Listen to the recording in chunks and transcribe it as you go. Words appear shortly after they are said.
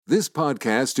This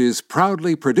podcast is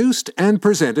proudly produced and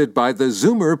presented by the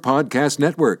Zoomer Podcast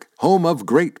Network, home of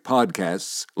great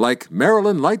podcasts like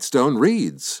Marilyn Lightstone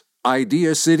Reads,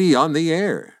 Idea City on the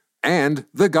Air, and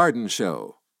The Garden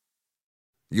Show.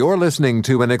 You're listening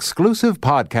to an exclusive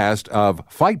podcast of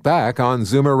Fight Back on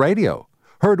Zoomer Radio,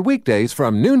 heard weekdays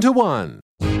from noon to 1.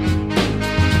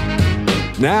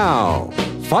 Now,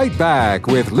 Fight Back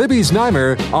with Libby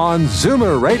Znaimer on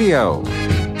Zoomer Radio.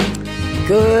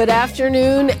 Good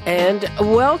afternoon and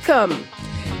welcome.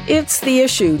 It's the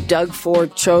issue Doug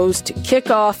Ford chose to kick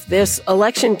off this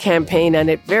election campaign, and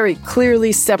it very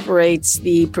clearly separates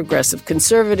the progressive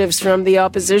conservatives from the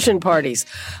opposition parties.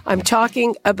 I'm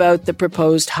talking about the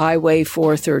proposed Highway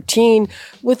 413,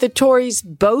 with the Tories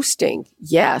boasting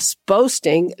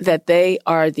that they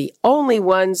are the only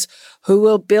ones who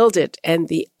will build it and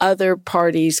the other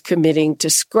parties committing to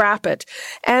scrap it.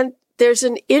 And there's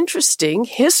an interesting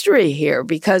history here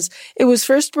because it was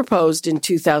first proposed in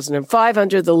 2005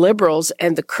 under the Liberals,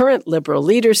 and the current Liberal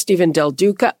leader, Stephen Del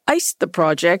Duca, iced the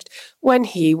project when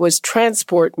he was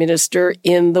transport minister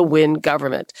in the Wynne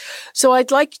government. So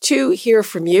I'd like to hear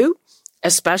from you,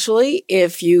 especially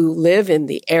if you live in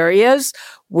the areas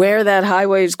where that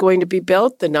highway is going to be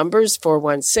built. The number's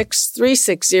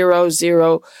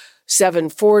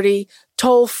 416-360-0740.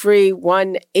 Toll free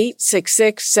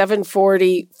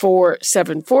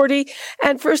 1-866-740-4740.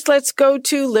 And first, let's go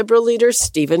to Liberal leader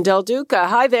Stephen Del Duca.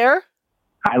 Hi there.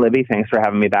 Hi, Libby. Thanks for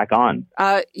having me back on.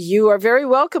 You are very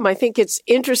welcome. I think it's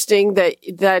interesting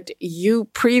that you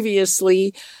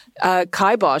previously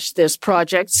kiboshed this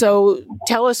project. So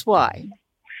tell us why.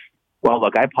 Well,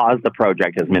 look, I paused the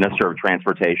project as Minister of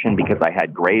Transportation because I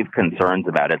had grave concerns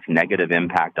about its negative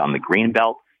impact on the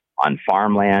Greenbelt, on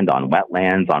farmland, on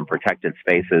wetlands, on protected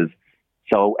spaces.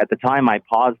 So at the time I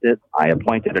paused it, I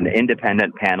appointed an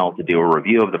independent panel to do a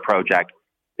review of the project.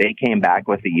 They came back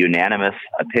with a unanimous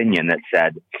opinion that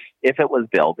said if it was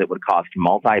built, it would cost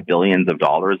multi-billions of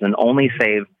dollars and only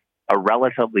save a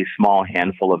relatively small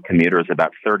handful of commuters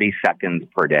about 30 seconds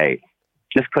per day.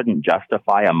 Just couldn't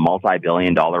justify a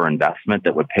multi-billion-dollar investment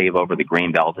that would pave over the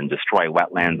Greenbelt and destroy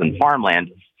wetlands and farmland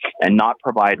and not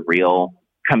provide real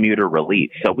commuter relief.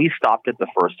 So we stopped it the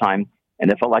first time,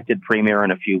 and if elected premier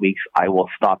in a few weeks, I will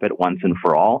stop it once and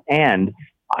for all, and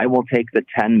I will take the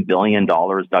 $10 billion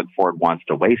Doug Ford wants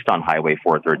to waste on Highway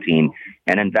 413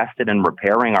 and invest it in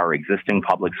repairing our existing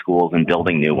public schools and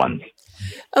building new ones.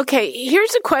 Okay,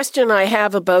 here's a question I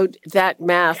have about that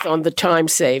math on the time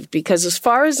saved, because as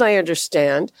far as I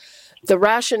understand, the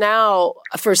rationale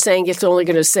for saying it's only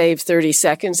going to save 30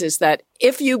 seconds is that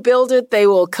if you build it, they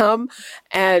will come.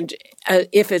 And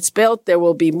if it's built, there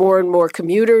will be more and more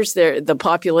commuters. The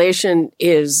population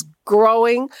is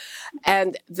growing,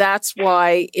 and that's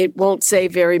why it won't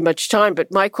save very much time.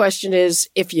 But my question is,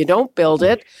 if you don't build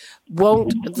it,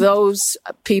 won't those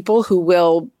people who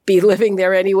will be living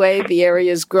there anyway, the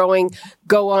area is growing,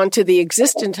 go on to the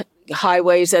existing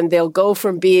highways, and they'll go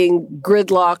from being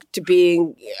gridlocked to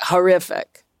being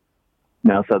horrific?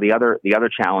 No, so the other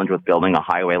challenge with building a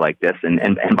highway like this, and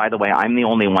by the way, I'm the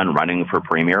only one running for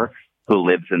premier who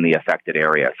lives in the affected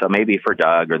area. So maybe for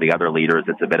Doug or the other leaders,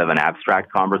 it's a bit of an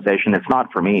abstract conversation. It's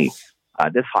not for me.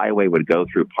 This highway would go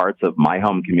through parts of my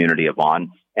home community of Vaughan.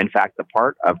 In fact, the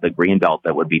part of the Greenbelt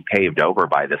that would be paved over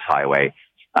by this highway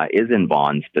is in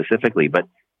Vaughan specifically. But,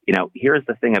 you know, here's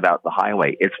the thing about the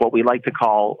highway. It's what we like to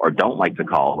call, or don't like to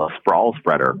call, a sprawl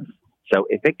spreader. So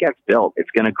if it gets built,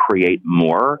 it's going to create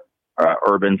more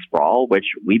urban sprawl, which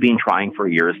we've been trying for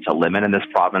years to limit in this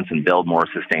province and build more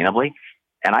sustainably.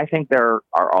 And I think there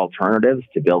are alternatives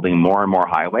to building more and more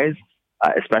highways,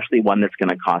 especially one that's going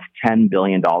to cost $10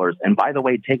 billion. And by the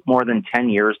way, take more than 10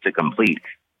 years to complete.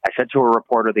 I said to a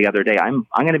reporter the other day, I'm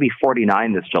going to be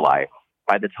 49 this July.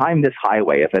 By the time this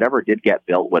highway, if it ever did get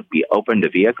built, would be open to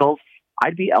vehicles,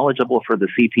 I'd be eligible for the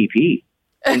CPP.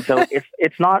 And so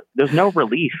it's not, there's no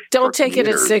relief. Don't take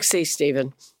commuters. It at 60,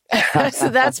 Stephen. So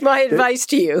that's my advice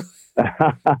to you.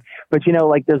 But, you know,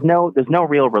 like there's no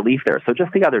real relief there. So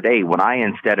just the other day, when I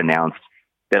instead announced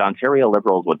that Ontario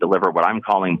Liberals would deliver what I'm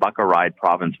calling Buck a Ride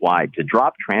province-wide to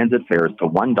drop transit fares to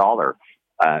 $1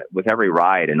 with every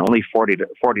ride and only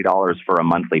 $40 for a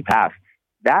monthly pass,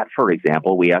 that, for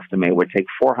example, we estimate would take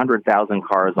 400,000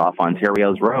 cars off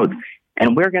Ontario's roads.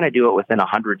 And we're going to do it within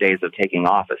 100 days of taking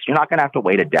office. You're not going to have to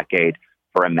wait a decade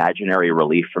for imaginary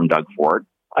relief from Doug Ford.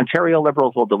 Ontario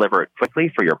Liberals will deliver it quickly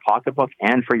for your pocketbook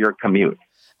and for your commute.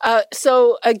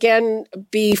 So again,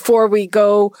 before we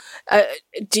go,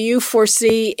 do you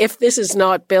foresee if this is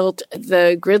not built,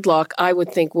 the gridlock, I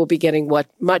would think, will be getting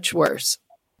much worse?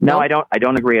 No, I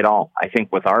don't agree at all. I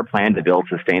think with our plan to build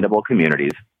sustainable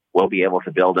communities, We'll be able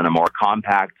to build in a more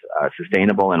compact,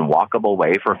 sustainable, and walkable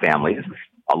way for families.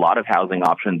 A lot of housing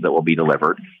options that will be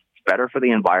delivered. It's better for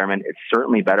the environment. It's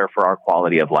certainly better for our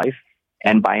quality of life.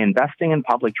 And by investing in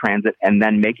public transit and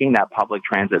then making that public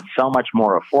transit so much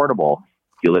more affordable,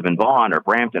 if you live in Vaughan or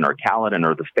Brampton or Caledon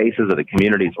or the spaces of the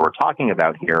communities we're talking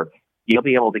about here, you'll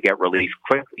be able to get relief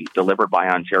quickly delivered by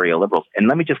Ontario Liberals. And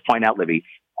let me just point out, Libby,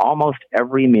 almost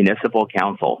every municipal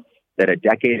council that a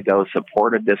decade ago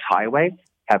supported this highway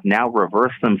have now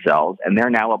reversed themselves, and they're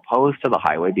now opposed to the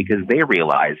highway because they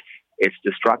realize it's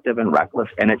destructive and reckless,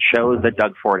 and it shows that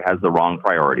Doug Ford has the wrong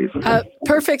priorities.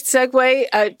 Perfect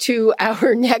segue to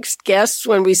our next guests.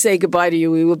 When we say goodbye to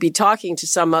you, we will be talking to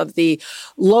some of the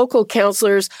local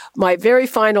councillors. My very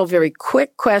final, very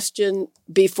quick question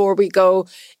before we go.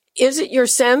 Is it your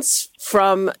sense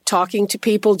from talking to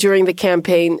people during the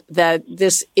campaign that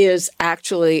this is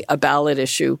actually a ballot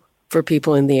issue for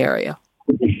people in the area?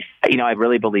 I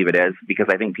really believe it is, because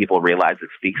I think people realize it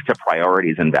speaks to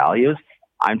priorities and values.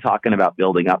 I'm talking about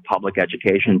building up public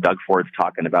education. Doug Ford's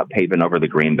talking about paving over the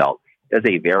Greenbelt. There's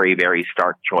a very, very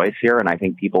stark choice here, and I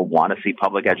think people want to see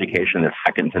public education that's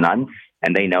second to none,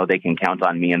 and they know they can count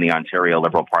on me and the Ontario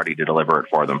Liberal Party to deliver it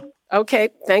for them. Okay,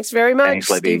 thanks very much,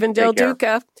 thanks, Stephen Del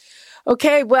Duca.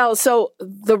 Okay, well, so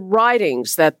the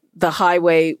ridings that the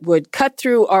highway would cut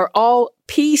through are all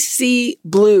PC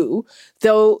blue,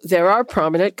 though there are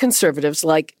prominent conservatives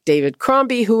like David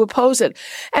Crombie who oppose it.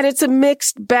 And it's a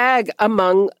mixed bag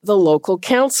among the local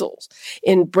councils.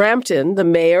 In Brampton, the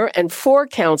mayor and 4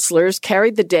 councillors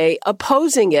carried the day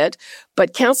opposing it,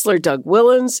 but Councillor Doug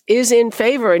Willans is in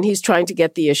favor, and he's trying to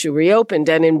get the issue reopened.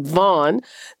 And in Vaughan,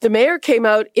 the mayor came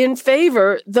out in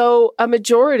favor, though a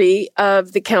majority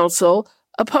of the council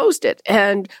opposed it.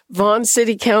 And Vaughan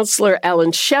City Councillor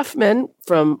Alan Sheffman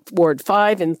from Ward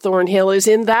 5 in Thornhill is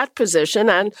in that position.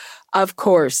 And of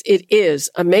course, it is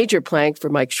a major plank for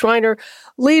Mike Schreiner,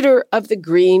 leader of the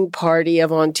Green Party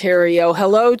of Ontario.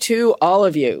 Hello to all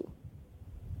of you.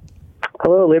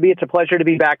 Hello, Libby. It's a pleasure to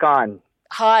be back on.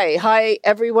 Hi,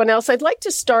 everyone else. I'd like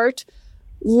to start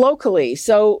locally.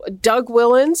 So, Doug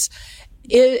Willans,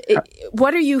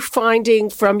 what are you finding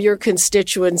from your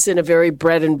constituents in a very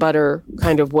bread and butter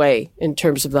kind of way in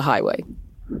terms of the highway?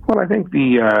 Well, I think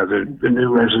the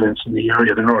new residents in the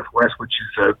area, the Northwest, which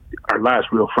is our last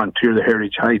real frontier, the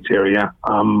Heritage Heights area,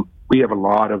 we have a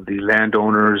lot of the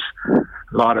landowners, a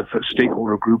lot of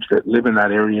stakeholder groups that live in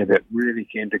that area that really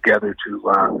came together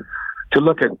to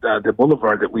look at the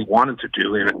boulevard that we wanted to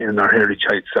do in our Heritage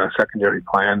Heights secondary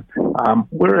plan.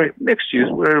 We're a mixed use.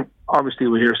 Obviously,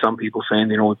 we hear some people saying,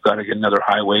 we've got to get another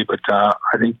highway, but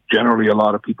I think generally a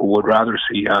lot of people would rather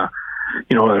see, an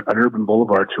urban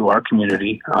boulevard to our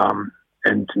community.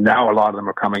 And now a lot of them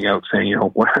are coming out saying,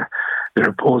 they're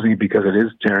opposing it because it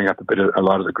is tearing up a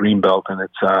lot of the green belt, and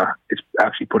it's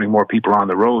actually putting more people on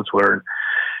the roads. Where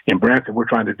in Brampton, we're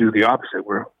trying to do the opposite.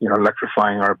 We're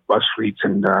electrifying our bus fleets,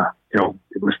 and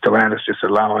it was Stellantis just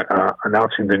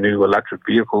announcing the new electric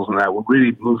vehicles, and that we're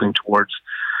really moving towards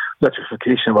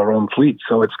electrification of our own fleet.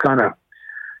 So it's kind of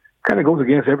goes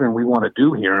against everything we want to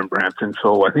do here in Brampton.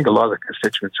 So I think a lot of the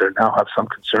constituents now have some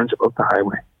concerns about the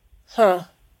highway. Huh.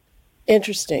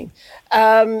 Interesting.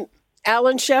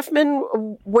 Alan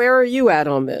Sheffman, where are you at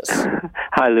on this?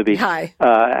 Hi, Libby. Hi. Well,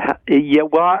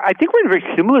 I think we're in a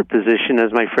very similar position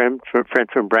as my friend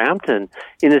from Brampton,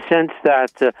 in the sense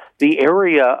that the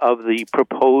area of the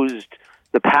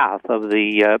path of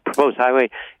the proposed highway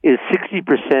is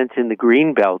 60% in the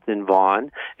Greenbelt in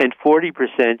Vaughan and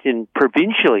 40% in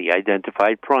provincially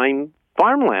identified prime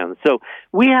farmland. So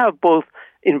we have both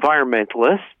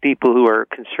environmentalists, people who are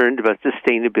concerned about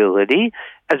sustainability,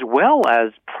 as well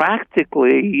as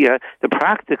the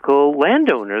practical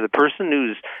landowner, the person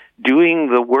who's doing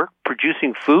the work,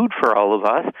 producing food for all of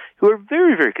us, who are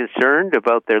very, very concerned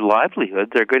about their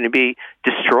livelihoods are going to be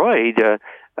destroyed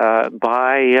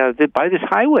by this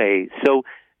highway. So,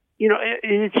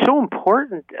 it's so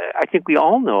important. I think we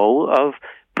all know of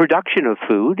production of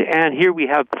food, and here we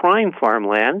have prime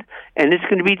farmland, and it's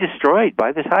going to be destroyed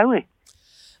by this highway.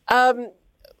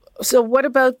 So what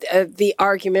about the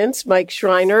arguments, Mike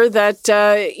Schreiner, that,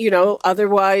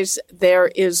 otherwise there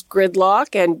is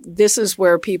gridlock and this is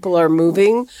where people are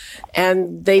moving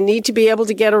and they need to be able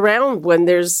to get around when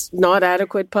there's not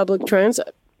adequate public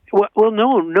transit? Well,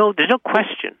 no, there's no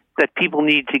question that people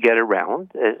need to get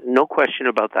around. No question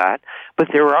about that. But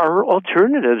there are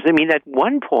alternatives. I mean, at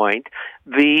one point,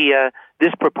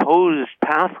 this proposed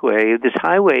pathway, this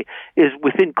highway, is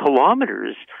within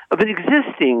kilometers of an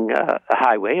existing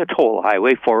highway, a toll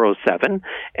highway, 407.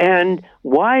 And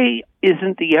why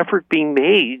isn't the effort being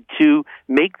made to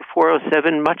make the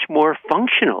 407 much more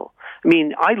functional? I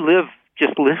mean, I live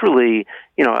just literally,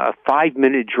 a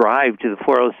 5-minute drive to the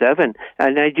 407,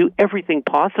 and I do everything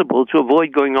possible to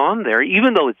avoid going on there,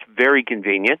 even though it's very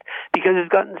convenient, because it's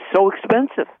gotten so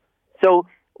expensive. So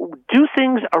do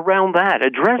things around that,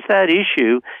 address that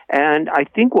issue, and I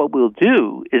think what we'll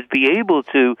do is be able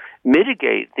to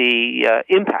mitigate the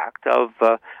impact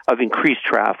of increased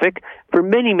traffic for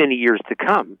many, many years to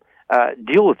come.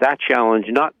 Deal with that challenge,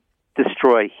 not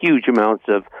destroy huge amounts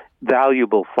of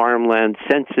valuable farmland,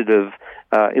 sensitive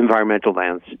environmental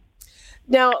lands.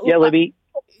 Now, yeah, Libby.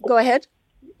 Go ahead.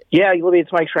 Yeah, Libby,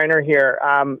 it's Mike Schreiner here.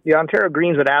 The Ontario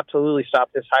Greens would absolutely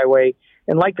stop this highway.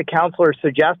 And like the councillor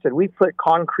suggested, we've put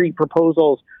concrete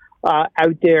proposals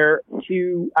out there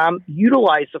to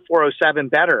utilize the 407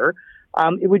 better.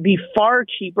 It would be far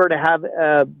cheaper to have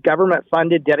a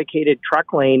government-funded dedicated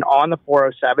truck lane on the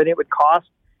 407. It would cost,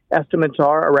 estimates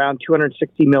are, around $260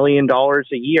 million a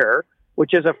year,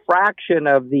 which is a fraction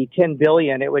of the $10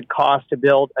 billion it would cost to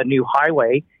build a new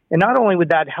highway. And not only would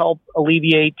that help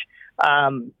alleviate,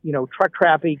 truck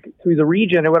traffic through the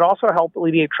region, it would also help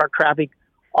alleviate truck traffic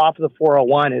off of the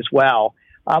 401 as well.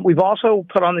 We've also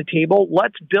put on the table,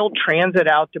 let's build transit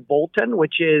out to Bolton,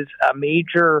 which is a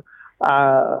major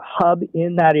hub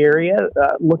in that area,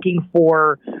 looking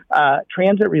for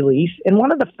transit release. And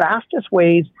one of the fastest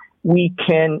ways we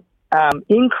can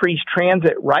increase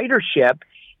transit ridership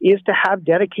is to have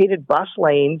dedicated bus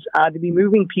lanes to be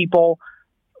moving people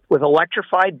with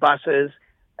electrified buses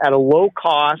at a low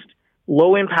cost,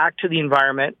 low impact to the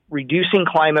environment, reducing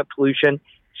climate pollution,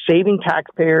 saving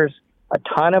taxpayers a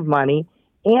ton of money,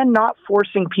 and not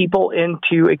forcing people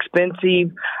into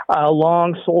expensive,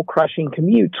 long, soul-crushing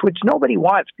commutes, which nobody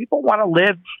wants. People want to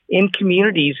live in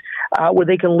communities where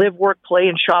they can live, work, play,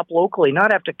 and shop locally,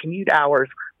 not have to commute hours,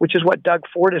 which is what Doug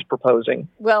Ford is proposing.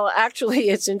 Well, actually,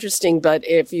 it's interesting, but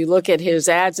if you look at his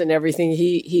ads and everything,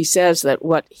 he says that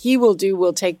what he will do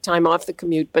will take time off the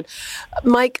commute. But,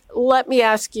 Mike, let me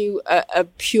ask you a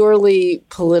purely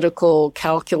political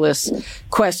calculus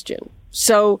question.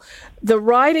 So the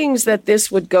ridings that this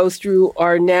would go through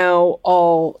are now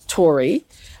all Tory.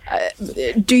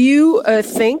 Do you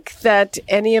think that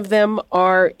any of them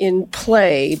are in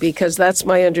play? Because that's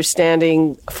my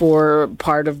understanding for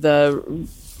part of the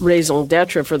raison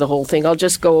d'etre for the whole thing. I'll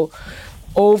just go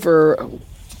over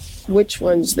which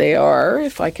ones they are,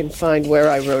 if I can find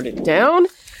where I wrote it down.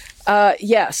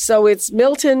 Yes, so it's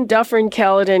Milton, Dufferin,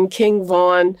 Caledon, King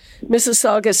Vaughan,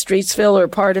 Mississauga, Streetsville are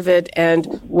part of it,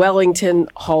 and Wellington,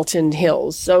 Halton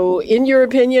Hills. So in your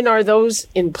opinion, are those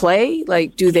in play?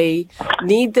 Like, do they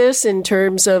need this in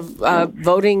terms of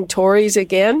voting Tories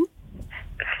again?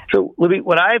 So, Libby,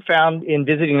 what I found in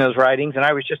visiting those ridings, and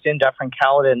I was just in Dufferin,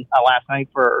 Caledon last night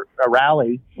for a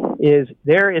rally, is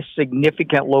there is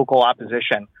significant local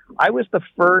opposition. I was the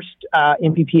first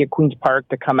MPP at Queen's Park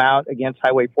to come out against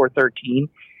Highway 413.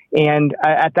 And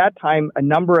at that time, a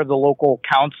number of the local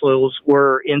councils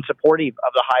were in supportive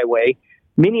of the highway.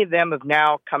 Many of them have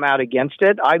now come out against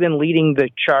it. I've been leading the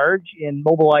charge in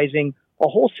mobilizing a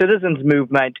whole citizens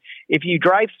movement. If you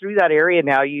drive through that area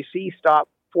now, you see Stop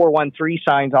 413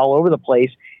 signs all over the place.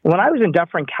 And when I was in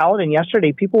Dufferin, Caledon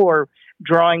yesterday, people were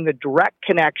drawing the direct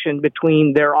connection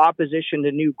between their opposition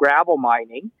to new gravel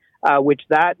mining, which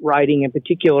that riding in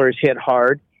particular has hit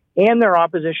hard, and their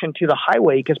opposition to the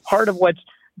highway, because part of what's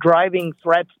driving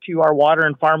threats to our water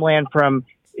and farmland from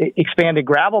expanded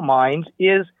gravel mines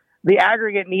is the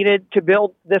aggregate needed to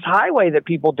build this highway that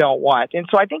people don't want. And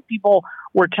so I think people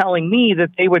were telling me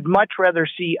that they would much rather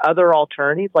see other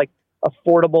alternatives like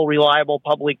affordable, reliable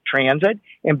public transit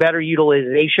and better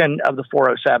utilization of the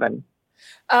 407.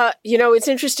 It's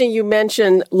interesting you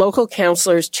mentioned local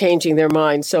councillors changing their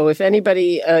minds. So if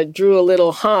anybody drew a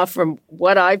little from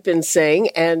what I've been saying,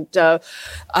 and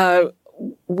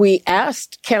we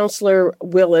asked Councillor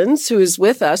Willans, who is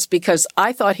with us, because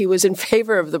I thought he was in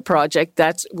favor of the project.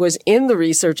 That was in the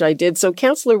research I did. So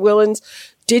Councillor Willans,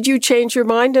 did you change your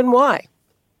mind, and why?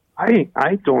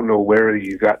 I don't know where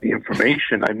you got the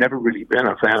information. I've never really been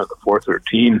a fan of the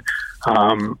 413.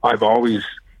 I've always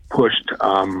pushed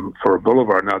for a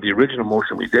boulevard. Now, the original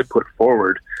motion we did put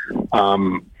forward,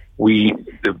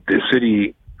 the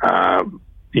city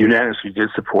unanimously did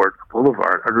support a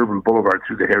boulevard, an urban boulevard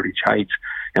through the Heritage Heights,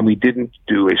 and we didn't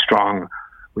do a strong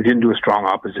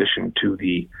opposition to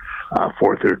the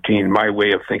 413. My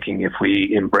way of thinking, if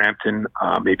we in Brampton,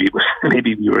 maybe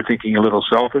we were thinking a little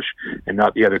selfish and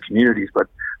not the other communities, but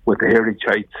with the Heritage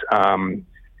Heights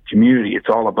community, it's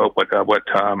all about what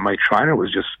Mike Schreiner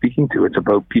was just speaking to. It's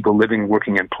about people living,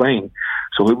 working, and playing.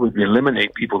 So it would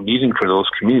eliminate people needing for those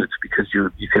commutes, because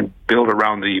you can build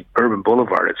around the urban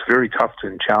boulevard. It's very tough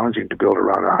and challenging to build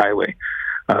around a highway.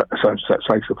 such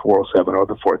like the 407 or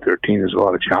the 413. There's a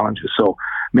lot of challenges. So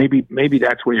maybe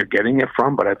that's where you're getting it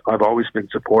from. But I've always been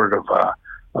supportive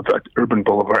of an urban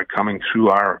boulevard coming through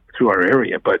our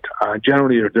area. But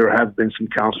generally, there have been some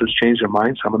councillors change their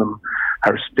minds. Some of them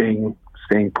are staying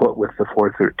put with the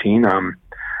 413.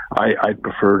 I'd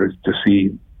prefer to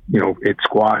see it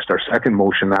squashed. Our second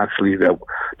motion, actually,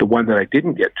 the one that I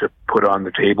didn't get to put on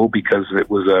the table because it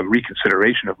was a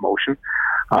reconsideration of motion,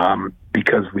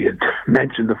 because we had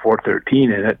mentioned the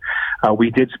 413 in it.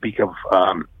 We did speak of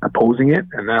opposing it,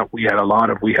 and that we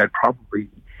had probably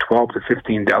 12 to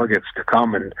 15 delegates to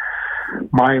come, and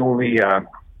my only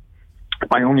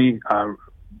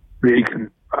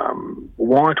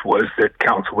want was that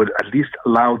council would at least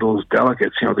allow those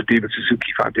delegates, the David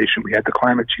Suzuki Foundation, we had the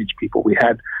climate change people, we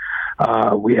had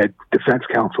Defense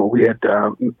Council, we had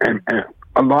and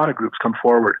a lot of groups come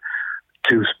forward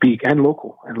to speak, and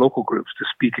local groups to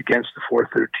speak against the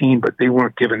 413, but they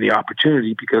weren't given the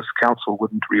opportunity because council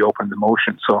wouldn't reopen the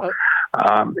motion. So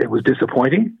it was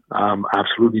disappointing,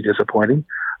 absolutely disappointing,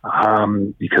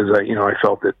 because I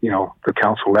felt that the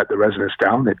council let the residents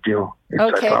down. That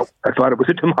Okay. I thought it was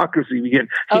a democracy. You're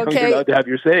allowed to have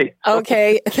your say.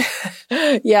 Okay,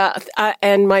 yeah,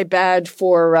 and my bad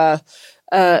for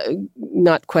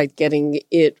not quite getting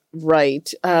it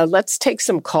right. Let's take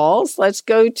some calls. Let's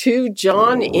go to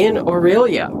John in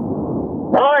Aurelia.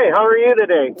 Hi, how are you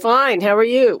today? Fine. How are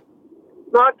you?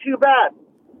 Not too bad.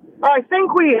 I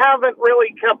think we haven't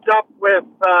really kept up with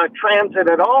transit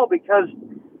at all because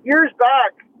years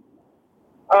back,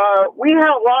 we had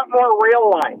a lot more rail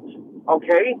lines,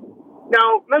 okay?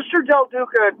 Now, Mr. Del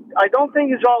Duca, I don't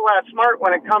think he's all that smart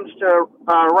when it comes to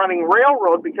running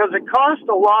railroad because it costs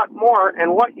a lot more,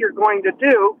 and what you're going to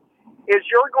do is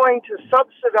you're going to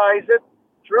subsidize it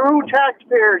through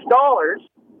taxpayers' dollars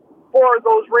for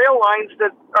those rail lines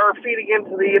that are feeding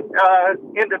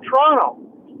into Toronto.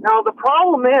 Now, the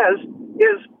problem is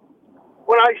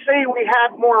when I say we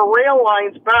had more rail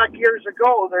lines back years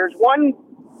ago, there's one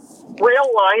rail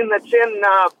line that's in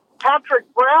Patrick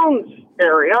Brown's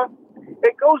area.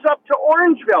 It goes up to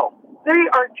Orangeville. They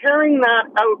are tearing that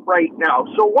out right now.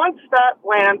 So once that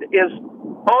land is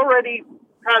already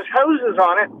has houses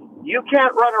on it, you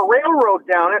can't run a railroad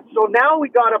down it. So now we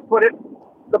got to put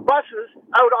the buses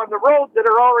out on the road that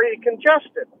are already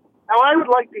congested. Now, I would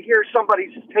like to hear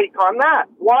somebody's take on that.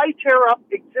 Why tear up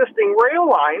existing rail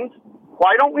lines?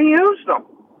 Why don't we use them?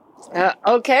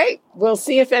 Okay, we'll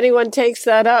see if anyone takes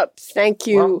that up. Thank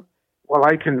you. Well,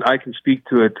 I can speak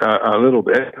to it a little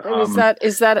bit.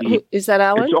 Is that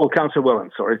Alan? It's Councillor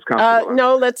Willen. Sorry, it's Councillor Willen.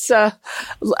 No, let's.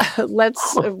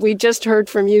 We just heard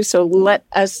from you, so let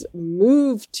us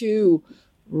move to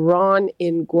Ron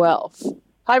in Guelph.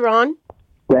 Hi, Ron.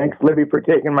 Thanks, Libby, for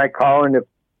taking my call. And if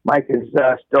Mike is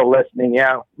still listening,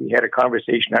 we had a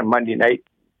conversation on Monday night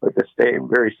with the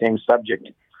very same subject.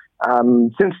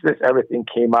 Since everything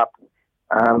came up,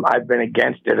 I've been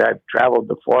against it. I've traveled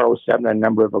the 407 on a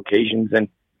number of occasions, and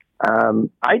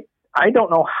I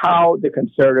don't know how the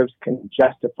Conservatives can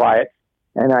justify it.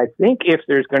 And I think if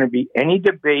there's going to be any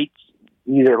debates,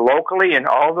 either locally and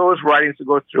all those ridings to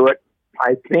go through it,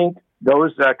 I think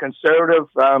those Conservative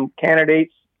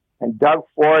candidates and Doug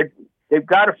Ford, they've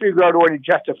got to figure out a way to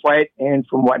justify it. And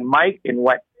from what Mike and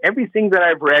what everything that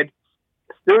I've read,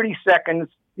 30 seconds.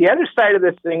 The other side of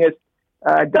this thing is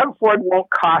Doug Ford won't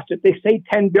cost it. They say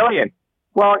 $10 billion.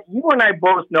 Well, you and I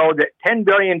both know that $10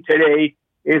 billion today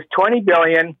is $20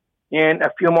 billion in a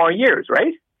few more years,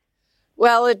 right?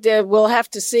 Well, we'll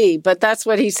have to see, but that's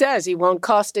what he says. He won't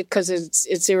cost it because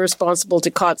it's irresponsible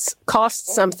to cost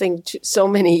something so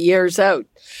many years out.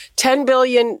 $10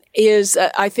 billion is,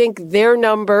 I think their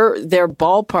number, their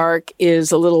ballpark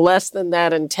is a little less than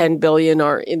that, and $10 billion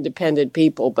are independent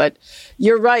people. But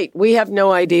you're right. We have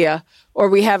no idea, or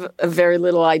we have a very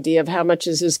little idea of how much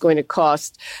this is going to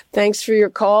cost. Thanks for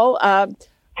your call.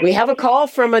 We have a call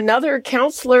from another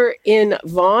councillor in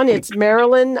Vaughan. It's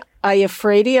Marilyn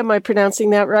Iafrate. Am I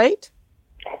pronouncing that right?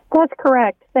 That's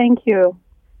correct. Thank you.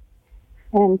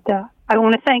 And I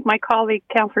want to thank my colleague,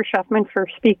 Councillor Schuffman, for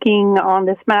speaking on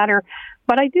this matter.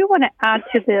 But I do want to add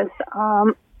to this,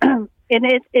 and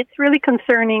it's really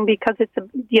concerning because it's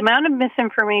the amount of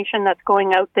misinformation that's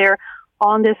going out there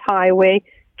on this highway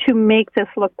to make this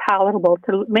look palatable,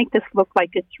 to make this look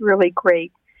like it's really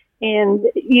great. And,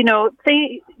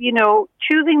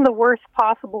 choosing the worst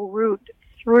possible route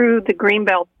through the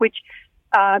Greenbelt, which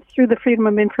through the Freedom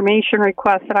of Information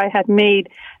request that I had made,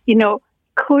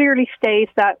 clearly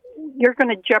states that you're going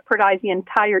to jeopardize the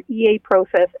entire EA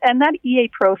process. And that EA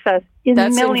process is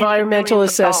That's millions environmental of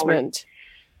assessment.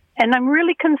 And I'm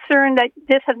really concerned that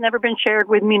this has never been shared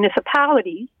with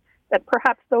municipalities. that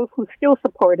perhaps those who still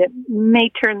support it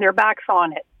may turn their backs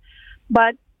on it.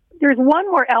 But there's one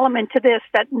more element to this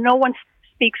that no one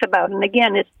speaks about. And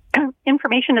again, it's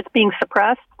information that's being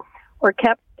suppressed or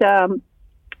kept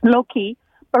low-key.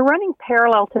 But running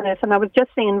parallel to this, and I was just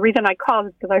saying, the reason I called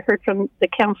is because I heard from the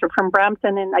councillor from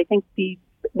Brampton, and I think the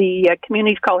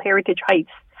community is called Heritage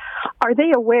Heights. Are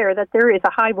they aware that there is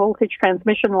a high-voltage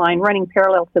transmission line running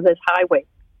parallel to this highway?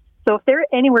 So if they're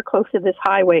anywhere close to this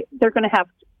highway, they're going to have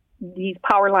these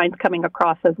power lines coming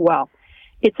across as well.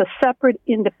 It's a separate,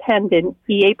 independent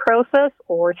EA process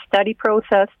or study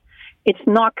process. It's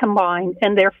not combined,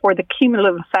 and therefore the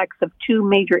cumulative effects of two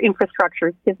major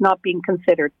infrastructures is not being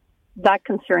considered. That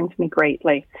concerns me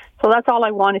greatly. So that's all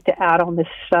I wanted to add on this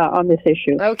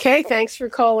issue. Okay, thanks for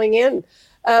calling in.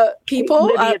 People,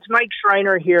 Libby, it's Mike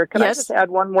Schreiner here. Can I just add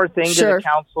one more thing to the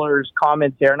councillor's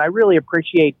comments there? And I really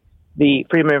appreciate the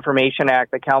Freedom of Information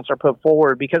Act that councillor put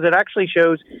forward, because it actually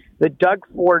shows that Doug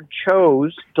Ford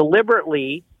chose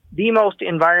deliberately the most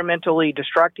environmentally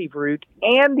destructive route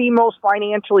and the most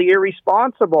financially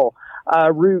irresponsible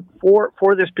route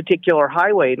for this particular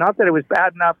highway. Not that it was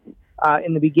bad enough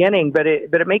in the beginning, but it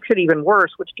makes it even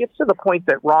worse, which gets to the point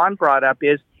that Ron brought up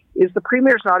is the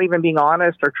Premier's not even being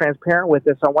honest or transparent with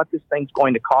us on what this thing's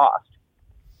going to cost.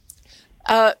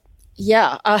 I'm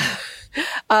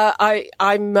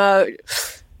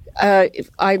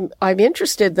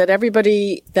interested that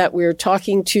everybody that we're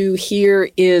talking to here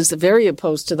is very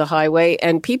opposed to the highway,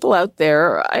 and people out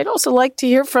there, I'd also like to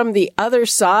hear from the other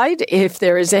side, if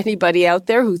there is anybody out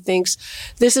there who thinks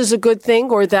this is a good thing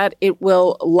or that it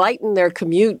will lighten their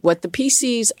commute. What the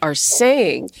PCs are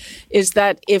saying is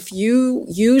that if you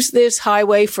use this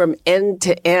highway from end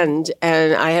to end,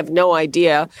 and I have no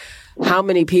idea how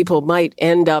many people might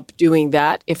end up doing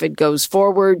that. If it goes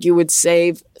forward, you would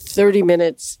save 30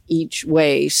 minutes each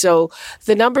way. So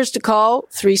the numbers to call,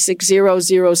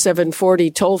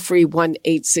 360-0740, toll free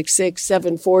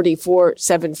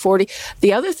 1-866-740-4740.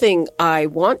 The other thing I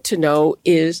want to know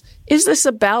is this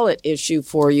a ballot issue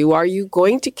for you? Are you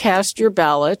going to cast your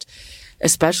ballot,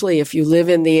 especially if you live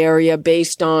in the area,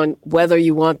 based on whether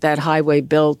you want that highway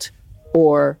built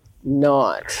or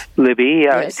not? Libby,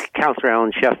 Councillor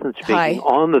Alan Shefton speaking. Hi.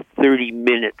 On the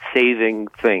 30-minute saving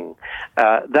thing.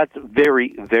 That's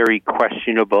very, very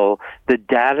questionable. The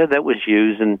data that was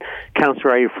used, and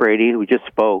Councillor Ayafredi, who just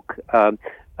spoke,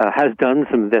 has done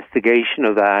some investigation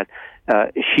of that.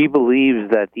 She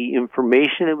believes that the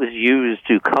information that was used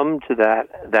to come to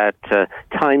that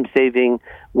time saving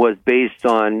was based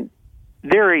on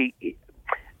very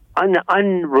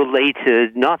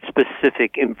unrelated, not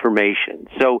specific information.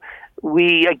 So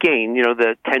the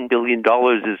 $10 billion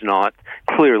is not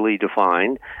clearly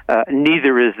defined.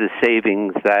 Neither is the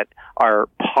savings that are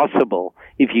possible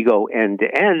if you go end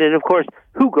to end. And of course,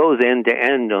 who goes end to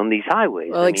end on these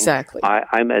highways? Well, exactly.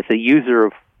 I'm as a user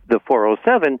of the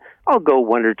 407, I'll go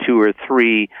one or two or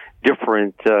three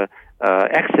different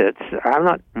exits. I'm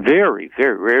not very,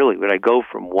 very rarely would I go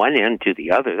from one end to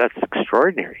the other. That's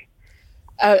extraordinary.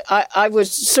 I would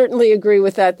certainly agree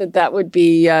with that would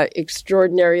be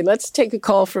extraordinary. Let's take a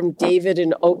call from David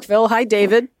in Oakville. Hi,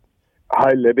 David.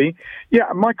 Hi, Libby.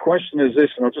 Yeah, my question is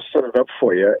this, and I'll just set it up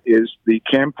for you, is the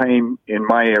campaign in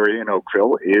my area in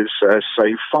Oakville is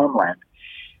Save Farmland.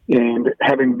 And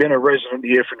having been a resident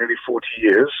here for nearly 40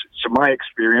 years, so my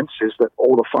experience is that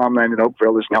all the farmland in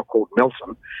Oakville is now called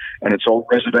Milton, and it's all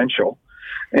residential.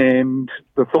 And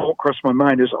the thought crossed my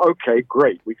mind is, okay,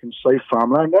 great, we can save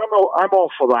farmland. I'm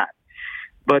all for that.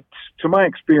 But to my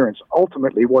experience,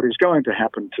 ultimately what is going to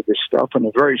happen to this stuff in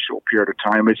a very short period of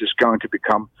time is it's going to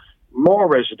become more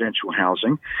residential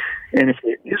housing. And if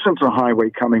there isn't a highway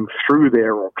coming through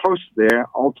there or close to there,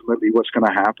 ultimately what's going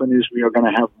to happen is we are going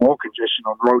to have more congestion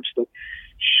on roads that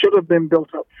should have been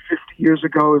built up 50 years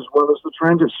ago, as well as the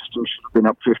transit system should have been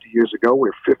up 50 years ago.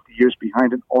 We're 50 years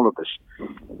behind in all of this.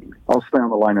 I'll stay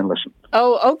on the line and listen.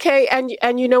 Oh, okay.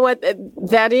 And you know what?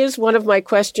 That is one of my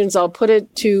questions. I'll put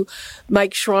it to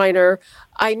Mike Schreiner.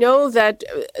 I know that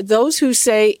those who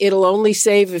say it'll only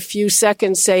save a few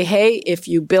seconds say, hey, if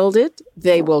you build it,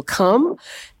 they will come.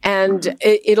 And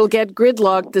it'll get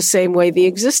gridlocked the same way the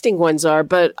existing ones are.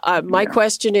 But my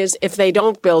question is, if they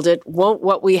don't build it, won't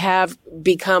what we have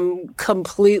become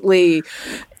completely,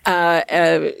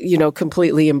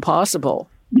 completely impossible?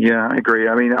 Yeah, I agree.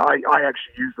 I mean, I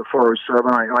actually use the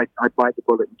 407. I bite the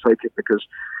bullet and take it because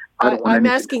I don't want I'm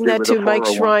asking that to Mike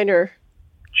Schreiner.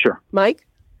 Sure. Mike?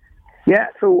 Yeah,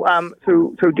 so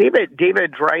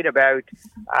David's right about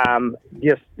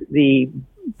just the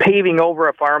paving over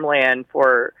a farmland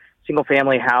for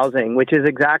single-family housing, which is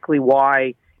exactly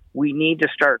why we need to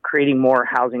start creating more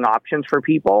housing options for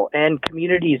people and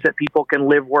communities that people can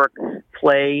live, work,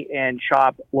 play, and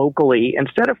shop locally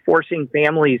instead of forcing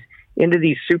families into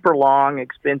these super long,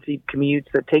 expensive commutes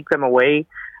that take them away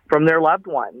from their loved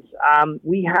ones.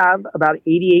 We have about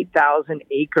 88,000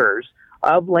 acres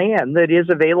of land that is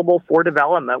available for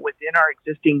development within our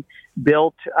existing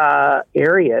built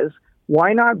areas.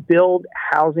 Why not build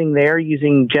housing there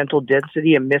using gentle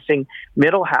density and missing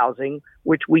middle housing,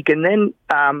 which we can then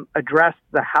address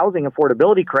the housing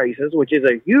affordability crisis, which is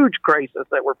a huge crisis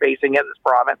that we're facing in this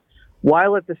province,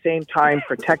 while at the same time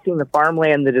protecting the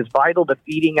farmland that is vital to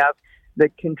feeding us,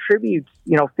 that contributes,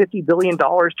 $50 billion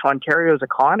to Ontario's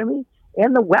economy,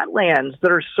 and the wetlands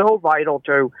that are so vital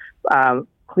to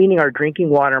cleaning our drinking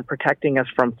water and protecting us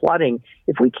from flooding.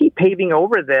 If we keep paving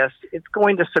over this, it's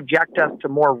going to subject us to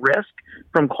more risk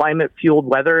from climate-fueled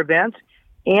weather events,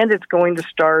 and it's going to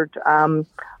start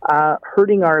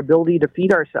hurting our ability to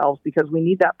feed ourselves because we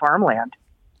need that farmland.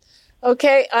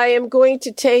 Okay, I am going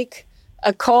to take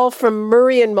a call from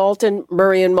Murray and Malton.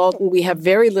 Murray and Malton, we have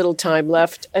very little time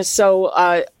left.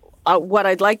 So what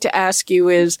I'd like to ask you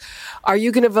is, are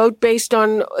you going to vote based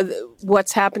on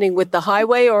what's happening with the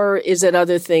highway, or is it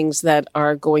other things that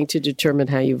are going to determine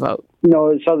how you vote? No,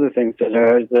 it's other things.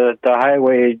 The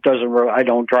highway doesn't, I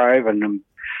don't drive and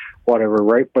whatever,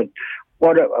 right? But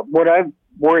what I'm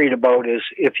worried about is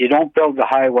if you don't build the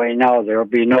highway now, there'll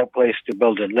be no place to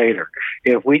build it later.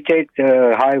 If we take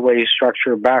the highway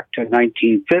structure back to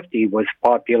 1950 with the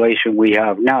population we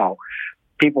have now,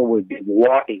 people would be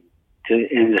walking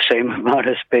in the same amount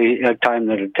of time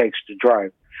that it takes to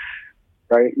drive,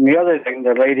 right? And the other thing,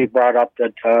 the lady brought up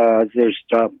that there's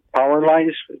power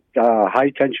lines,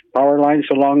 high-tension power lines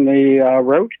along the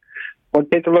route. Well,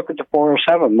 take a look at the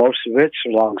 407. Most of it's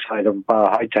alongside of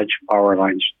high-tension power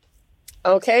lines.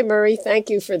 Okay, Murray,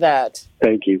 thank you for that.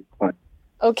 Thank you. Bye.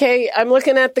 Okay, I'm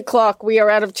looking at the clock. We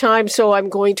are out of time, so I'm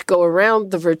going to go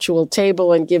around the virtual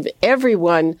table and give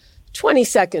everyone 20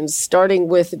 seconds, starting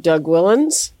with Doug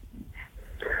Willans.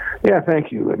 Yeah,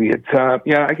 thank you, Libby. It's I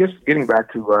guess getting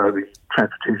back to the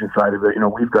transportation side of it,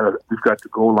 we've got the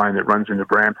GO line that runs into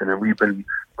Brampton, and we've been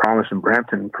promising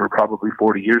Brampton for probably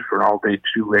 40 years for an all-day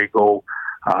two-way GO.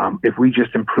 If we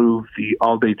just improve the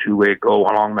all-day two-way GO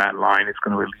along that line, it's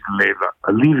going to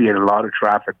alleviate a lot of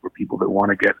traffic for people that want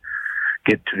to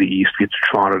get to the east, get to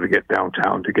Toronto, to get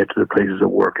downtown, to get to the places of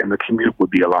work, and the commute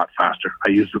would be a lot faster. I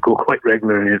use the GO quite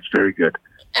regularly, and it's very good.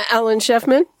 Alan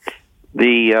Sheffman?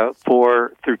 The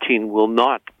 413 will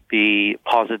not be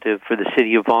positive for the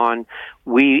city of Vaughan.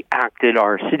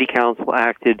 Our city council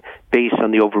acted based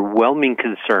on the overwhelming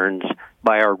concerns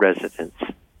by our residents.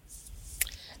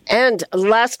 And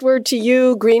last word to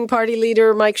you, Green Party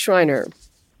leader Mike Schreiner.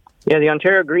 Yeah, the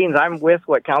Ontario Greens, I'm with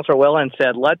what Councillor Whelan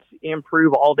said. Let's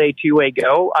improve all-day two-way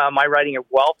GO. My riding of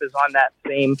Guelph is on that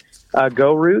same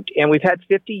GO route, and we've had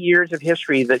 50 years of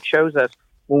history that shows us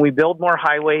when we build more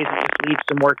highways, it just leads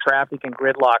to more traffic and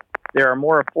gridlock. There are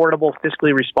more affordable,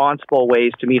 fiscally responsible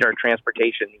ways to meet our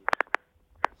transportation needs.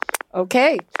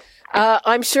 Okay.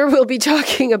 I'm sure we'll be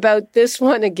talking about this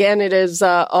one again. It is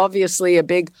obviously a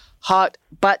big, hot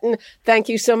button. Thank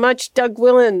you so much, Doug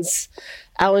Willans,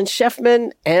 Alan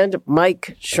Sheffman, and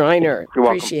Mike Schreiner. You're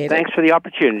welcome. Appreciate it. Thanks for the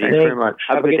opportunity. Thanks very much.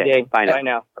 Have a good day. Bye now. Bye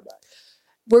now. Bye-bye.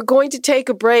 We're going to take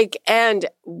a break, and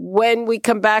when we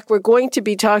come back, we're going to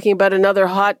be talking about another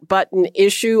hot button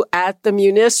issue at the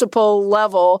municipal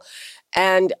level,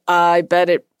 and I bet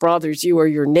it bothers you or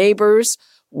your neighbors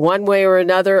one way or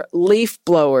another, leaf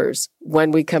blowers,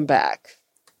 when we come back.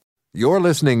 You're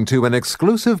listening to an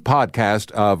exclusive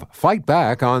podcast of Fight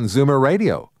Back on Zoomer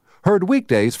Radio, heard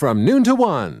weekdays from noon to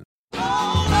 1.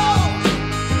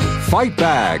 Fight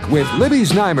Back with Libby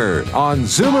Znaimer on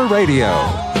Zoomer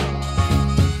Radio.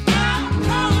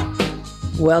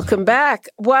 Welcome back.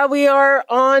 While we are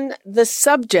on the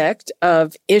subject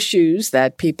of issues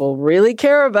that people really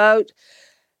care about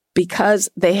because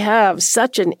they have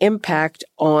such an impact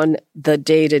on the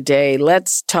day-to-day,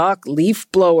 let's talk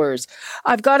leaf blowers.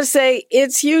 I've got to say,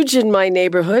 it's huge in my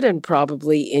neighborhood and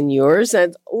probably in yours.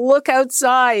 And look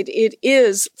outside. It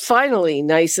is finally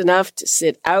nice enough to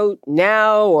sit out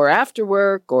now or after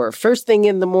work or first thing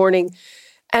in the morning.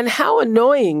 And how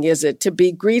annoying is it to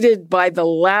be greeted by the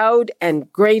loud and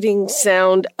grating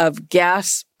sound of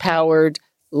gas-powered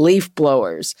leaf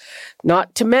blowers,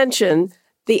 not to mention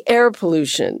the air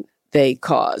pollution they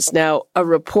cause. Now, a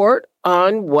report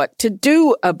on what to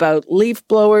do about leaf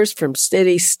blowers from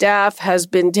city staff has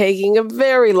been taking a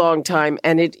very long time,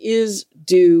 and it is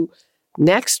due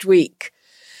next week.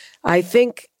 I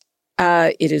think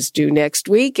It is due next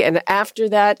week, and after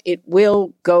that, it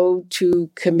will go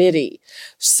to committee.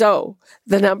 So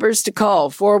the numbers to call,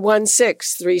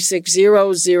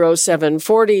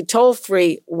 416-360-0740, toll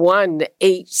free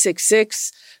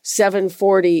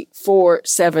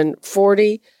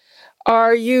 1-866-740-4740.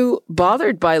 Are you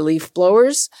bothered by leaf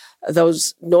blowers?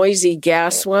 Those noisy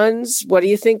gas ones? What do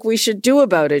you think we should do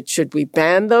about it? Should we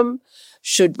ban them?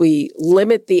 Should we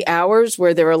limit the hours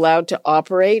where they're allowed to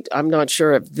operate? I'm not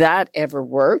sure if that ever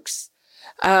works.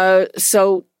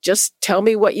 So just tell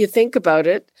me what you think about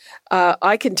it.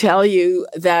 I can tell you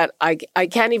that I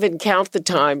can't even count the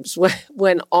times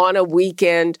when on a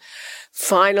weekend,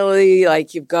 finally,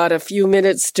 like you've got a few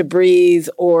minutes to breathe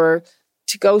or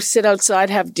to go sit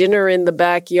outside, have dinner in the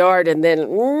backyard, and then,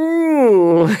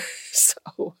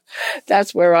 so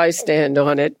that's where I stand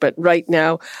on it. But right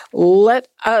now, let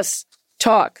us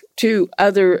talk to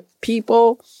other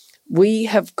people. We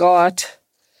have got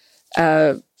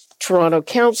Toronto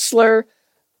councillor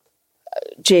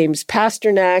James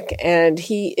Pasternak, and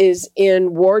he is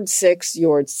in Ward 6,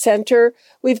 York Centre.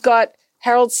 We've got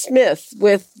Harold Smith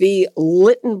with the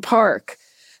Lytton Park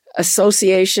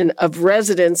Association of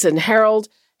Residents, and Harold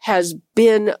has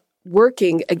been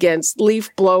working against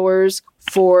leaf blowers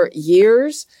for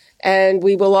years. And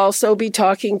we will also be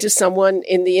talking to someone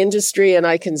in the industry, and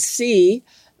I can see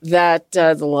that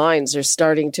the lines are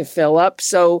starting to fill up.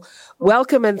 So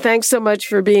welcome, and thanks so much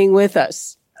for being with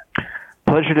us.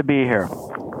 Pleasure to be here.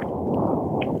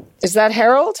 Is that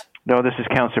Harold? No, this is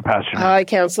Councillor Pasternak. Hi,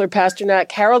 Councillor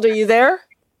Pasternak. Harold, are you there?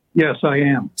 Yes, I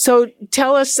am. So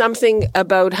tell us something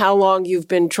about how long you've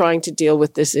been trying to deal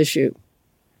with this issue.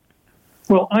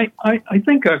 Well, I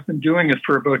think I've been doing it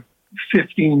for about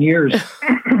 15 years.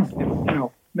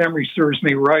 Memory serves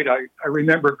me right. I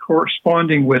remember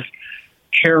corresponding with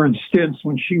Karen Stintz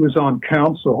when she was on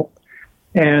council.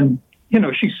 And,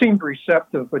 she seemed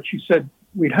receptive, but she said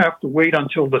we'd have to wait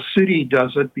until the city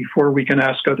does it before we can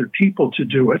ask other people to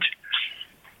do it.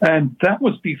 And that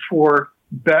was before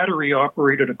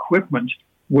battery-operated equipment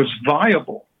was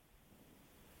viable.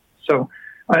 So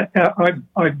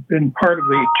I've been part of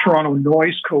the Toronto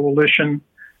Noise Coalition,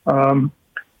 a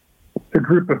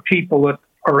group of people that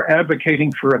are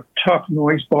advocating for a tough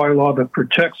noise bylaw that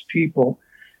protects people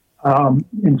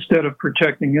instead of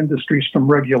protecting industries from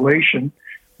regulation.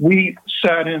 We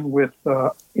sat in with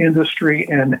industry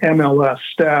and MLS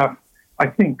staff, I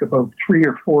think about 3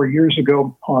 or 4 years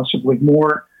ago, possibly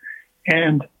more.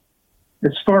 And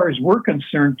as far as we're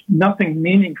concerned, nothing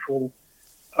meaningful.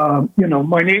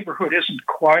 My neighborhood isn't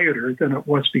quieter than it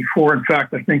was before. In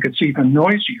fact, I think it's even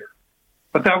noisier.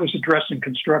 But that was addressing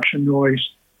construction noise,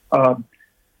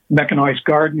 mechanized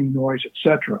gardening noise,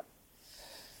 etc.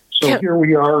 So here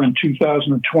we are in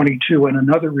 2022, and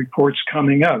another report's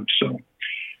coming out. So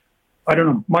I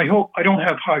don't know. I don't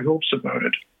have high hopes about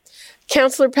it.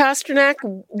 Councillor Pasternak,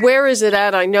 where is it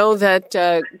at? I know that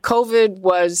COVID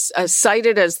was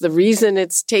cited as the reason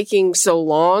it's taking so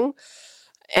long.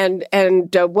 And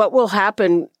what will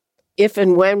happen if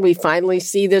and when we finally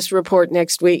see this report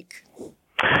next week?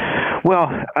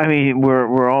 Well, I mean,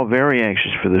 we're all very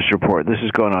anxious for this report. This has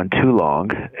gone on too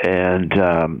long, and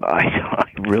I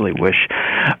really wish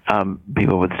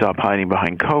people would stop hiding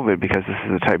behind COVID, because this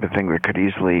is the type of thing that could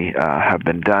easily have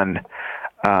been done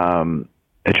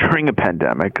during a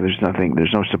pandemic. There's no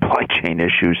supply chain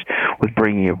issues with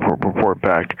bringing a report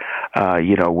back,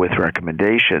 with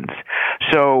recommendations.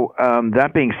 So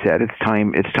that being said, it's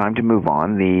time to move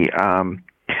on.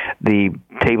 The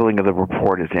tabling of the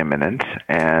report is imminent,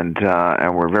 and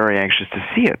we're very anxious to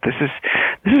see it. This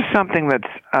is something that's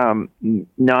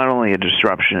not only a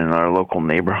disruption in our local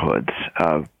neighborhoods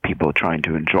of people trying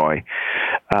to enjoy,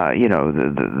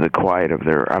 the quiet of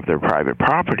their private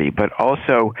property, but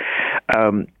also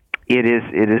it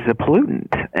is a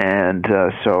pollutant, and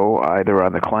so either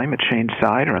on the climate change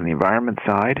side or on the environment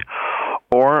side,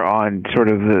 or on sort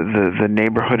of the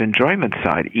neighborhood enjoyment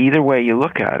side, either way you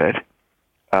look at it.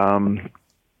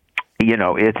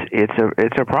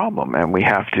 It's a problem, and we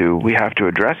have to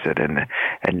address it. And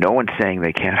no one's saying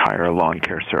they can't hire a lawn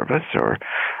care service or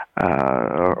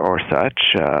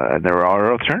such. And there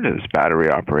are alternatives: battery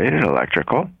operated,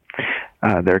 electrical.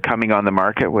 They're coming on the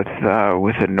market with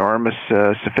enormous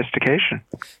sophistication.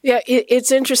 Yeah,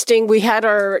 it's interesting. We had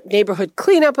our neighborhood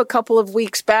cleanup a couple of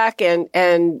weeks back, and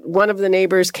one of the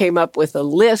neighbors came up with a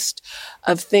list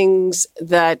of things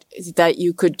that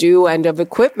you could do and of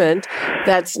equipment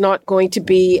that's not going to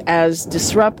be as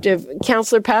disruptive.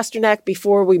 Councillor Pasternak,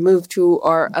 before we move to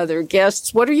our other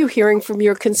guests, what are you hearing from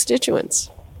your constituents?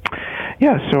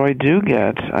 Yeah, so I do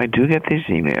get these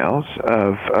emails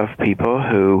of people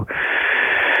who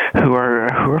are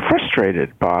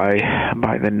frustrated by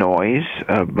the noise,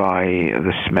 by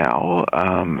the smell,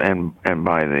 and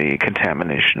by the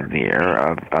contamination of the air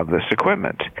of this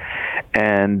equipment,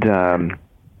 and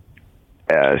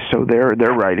so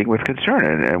they're writing with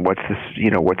concern. And what's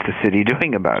the city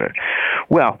doing about it?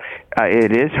 Well,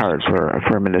 it is hard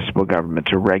for a municipal government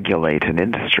to regulate an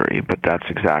industry, but that's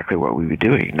exactly what we would be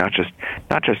doing. Not just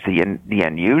the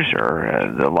end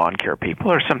user, the lawn care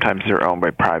people, or sometimes they're owned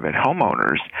by private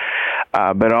homeowners,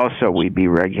 but also we'd be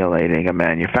regulating a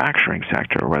manufacturing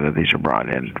sector, whether these are brought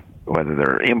in, whether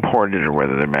they're imported or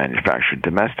whether they're manufactured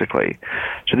domestically.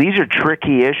 So these are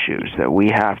tricky issues that we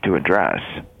have to address,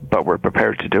 but we're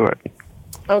prepared to do it.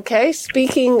 Okay,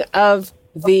 speaking of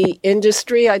the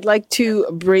industry, I'd like to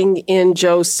bring in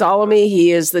Joe Salome.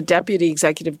 He is the Deputy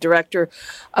Executive Director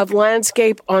of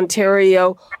Landscape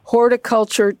Ontario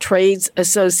Horticulture Trades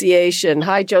Association.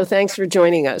 Hi, Joe. Thanks for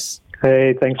joining us.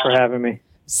 Hey, thanks for having me.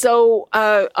 So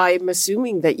I'm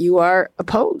assuming that you are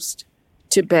opposed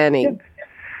to banning.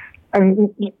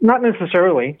 Not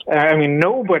necessarily. I mean,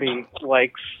 nobody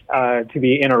likes to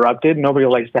be interrupted. Nobody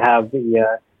likes to have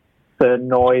the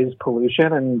noise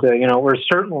pollution, and we're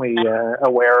certainly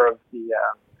aware of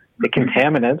the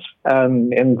contaminants.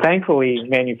 And thankfully,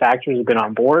 manufacturers have been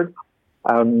on board.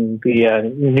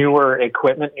 The newer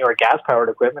gas-powered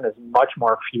equipment is much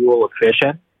more fuel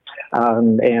efficient,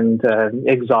 and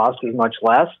exhaust is much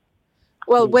less.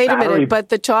 Well, wait a minute, but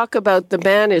the talk about the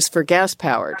ban is for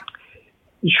gas-powered.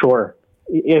 Sure.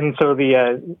 And so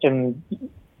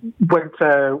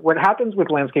what happens with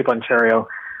Landscape Ontario,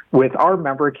 with our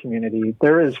member community,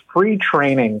 there is free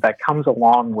training that comes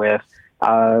along with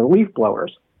leaf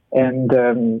blowers. And,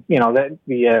 that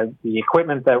the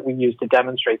equipment that we use to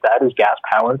demonstrate that is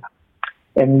gas-powered.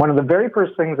 And one of the very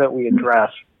first things that we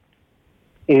address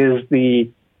is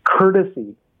the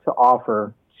courtesy to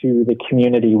offer to the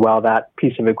community while that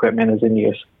piece of equipment is in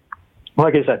use.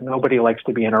 Like I said, nobody likes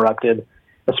to be interrupted,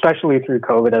 especially through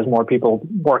COVID, as more people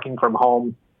working from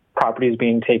home, properties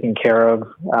being taken care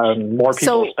of, more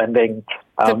people spending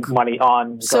money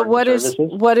on services.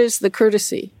 What is the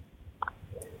courtesy?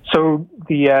 So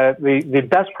the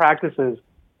best practices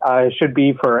should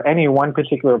be for any one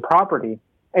particular property,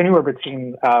 anywhere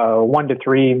between 1 to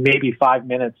 3, maybe 5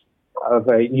 minutes of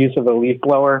use of a leaf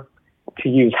blower, to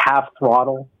use half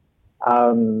throttle.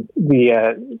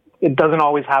 It doesn't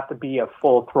always have to be a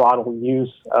full throttle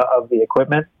use of the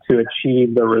equipment to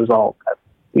achieve the result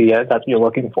that you're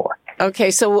looking for.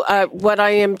 Okay, so what I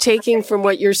am taking from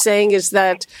what you're saying is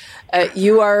that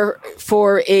you are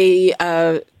for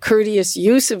a courteous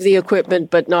use of the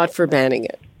equipment, but not for banning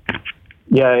it.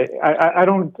 Yeah, I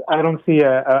don't see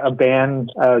a ban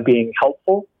being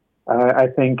helpful. I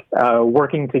think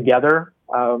working together,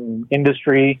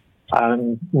 industry,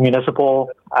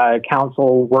 municipal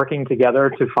council working together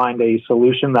to find a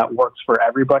solution that works for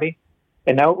everybody.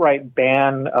 An outright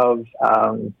ban of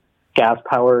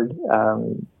gas-powered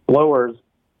blowers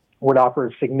would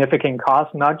offer significant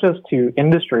costs, not just to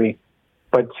industry,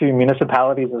 but to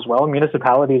municipalities as well.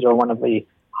 Municipalities are one of the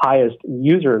highest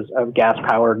users of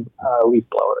gas-powered leaf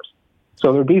blowers.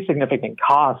 So there would be significant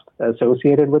cost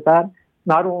associated with that,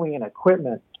 not only in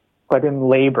equipment, but in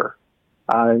labor.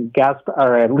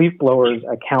 Leaf blowers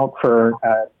account for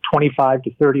 25 to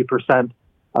 30%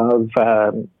 of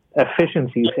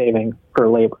efficiency saving for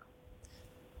labor.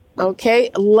 Okay,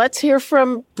 let's hear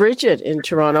from Bridget in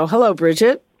Toronto. Hello,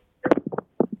 Bridget.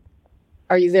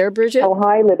 Are you there, Bridget? Oh,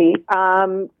 hi, Libby.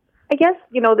 I guess,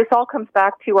 this all comes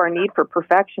back to our need for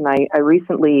perfection. I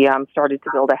recently started to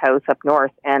build a house up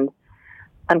north, and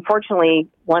unfortunately,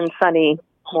 one sunny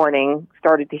morning,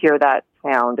 started to hear that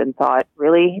sound and thought,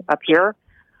 really, up here?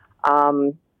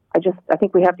 I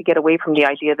think we have to get away from the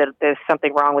idea that there's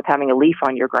something wrong with having a leaf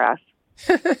on your grass.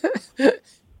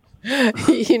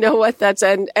 You know what?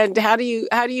 And how do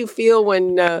you feel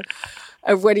when?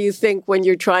 What do you think when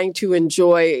you're trying to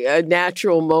enjoy a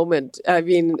natural moment? I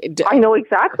mean, I know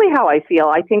exactly how I feel.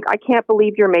 I think I can't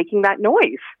believe you're making that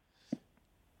noise.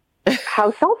 How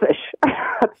selfish!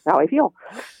 That's how I feel.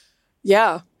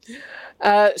 Yeah.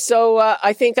 So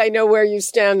I think I know where you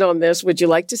stand on this. Would you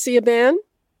like to see a ban?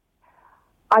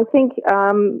 I think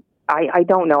I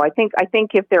don't know. I think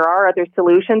if there are other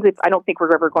solutions, I don't think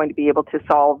we're ever going to be able to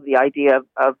solve the idea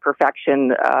of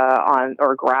perfection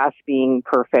or grass being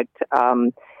perfect.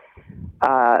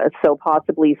 So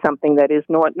possibly something that is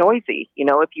not noisy.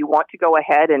 If you want to go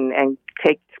ahead and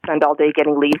spend all day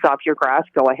getting leaves off your grass,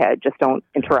 go ahead. Just don't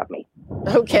interrupt me.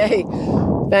 Okay.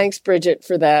 Thanks, Bridget,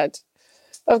 for that.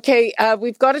 Okay,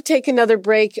 we've got to take another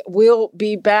break. We'll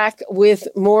be back with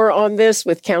more on this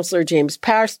with Councillor James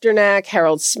Pasternak,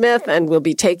 Harold Smith, and we'll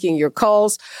be taking your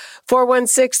calls.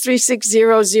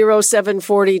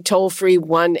 416-360-0740, toll free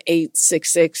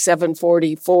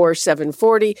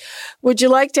 1-866-740-4740. Would you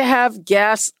like to have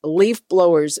gas leaf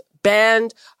blowers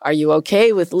banned? Are you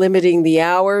okay with limiting the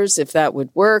hours, if that would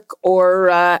work,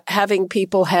 or having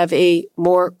people have a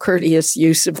more courteous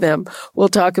use of them? We'll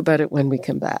talk about it when we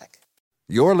come back.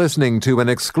 You're listening to an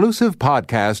exclusive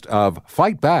podcast of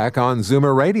Fight Back on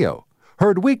Zoomer Radio.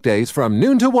 Heard weekdays from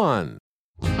noon to 1.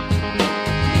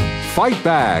 Fight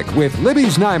Back with Libby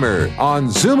Znaimer on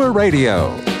Zoomer Radio.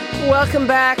 Welcome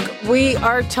back. We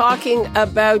are talking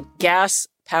about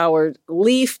gas-powered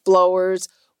leaf blowers.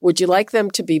 Would you like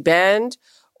them to be banned?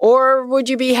 Or would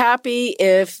you be happy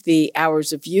if the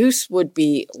hours of use would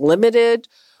be limited?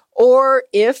 Or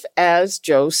if, as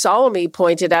Joe Solomey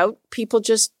pointed out, people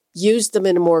just use them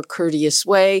in a more courteous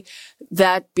way,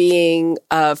 that being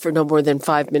for no more than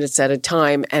 5 minutes at a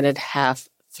time and at half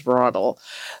throttle.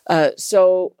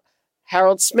 So,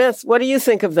 Harold Smith, what do you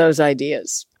think of those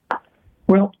ideas?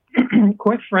 Well,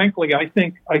 quite frankly, I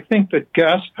think that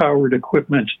gas-powered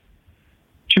equipment,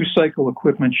 two-cycle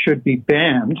equipment, should be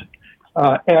banned,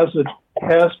 as it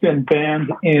has been banned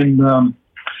in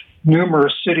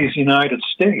numerous cities in the United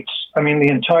States. I mean, the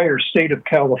entire state of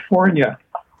California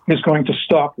is going to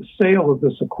stop the sale of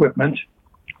this equipment.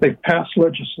 They've passed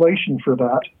legislation for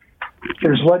that.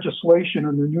 There's legislation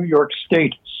in the New York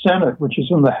State Senate, which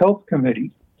is in the Health Committee,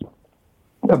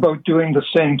 about doing the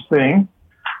same thing.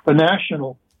 The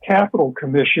National Capital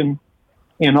Commission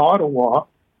in Ottawa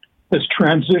has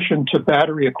transitioned to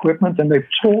battery equipment, and they've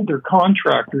told their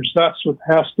contractors that's what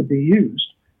has to be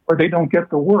used, or they don't get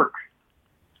the work.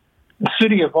 The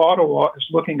city of Ottawa is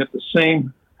looking at the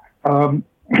same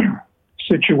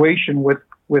situation with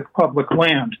public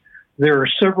land. There are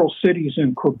several cities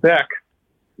in Quebec,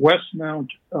 Westmount,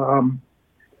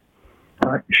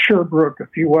 Sherbrooke, a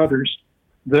few others,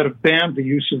 that have banned the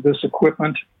use of this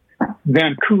equipment.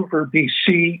 Vancouver,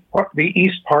 BC, the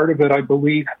east part of it, I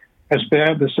believe, has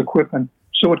banned this equipment.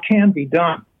 So it can be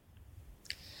done.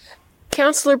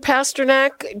 Councillor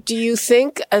Pasternak, do you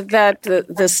think that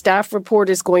the staff report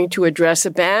is going to address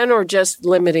a ban or just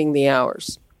limiting the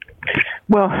hours?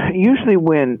 Well, usually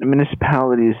when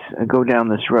municipalities go down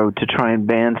this road to try and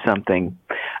ban something,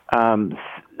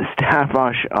 staff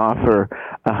offer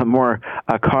more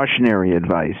cautionary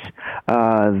advice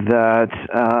that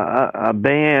a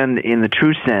ban, in the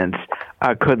true sense,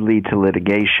 could lead to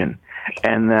litigation,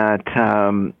 and that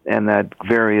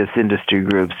various industry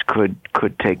groups could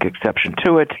take exception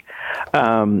to it,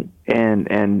 and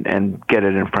get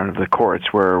it in front of the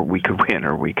courts where we could win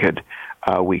or we could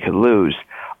lose.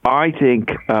 I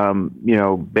think,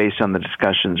 based on the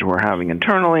discussions we're having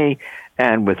internally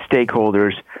and with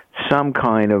stakeholders, some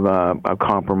kind of a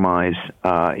compromise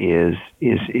is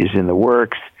in the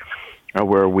works,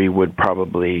 where we would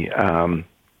probably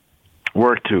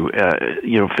work to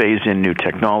phase in new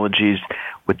technologies,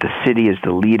 with the city as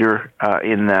the leader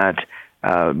in that,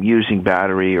 using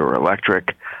battery or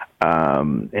electric,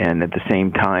 and at the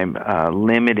same time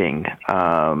limiting,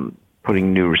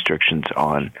 putting new restrictions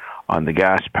on the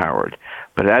gas-powered.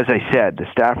 But as I said, the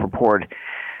staff report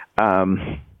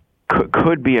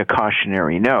could be a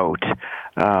cautionary note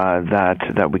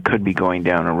that we could be going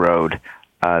down a road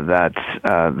that's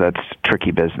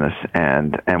tricky business,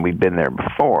 and we've been there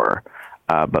before.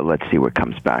 But let's see what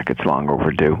comes back. It's long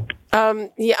overdue.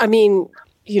 Yeah, I mean,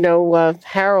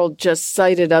 Harold just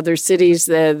cited other cities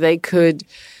that they could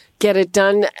get it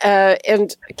done.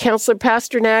 And Councillor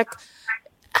Pasternak,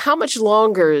 how much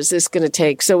longer is this going to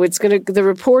take? So the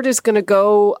report is going to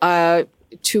go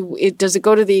does it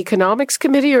go to the Economics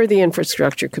Committee or the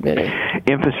Infrastructure Committee?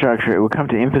 Infrastructure. It will come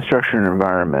to Infrastructure and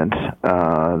Environment.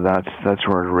 That's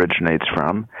where it originates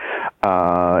from.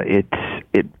 It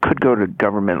could go to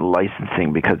government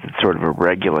licensing because it's sort of a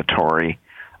regulatory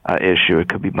issue. It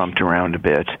could be bumped around a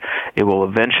bit. It will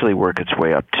eventually work its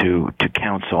way up to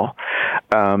council,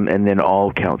 and then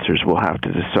all councillors will have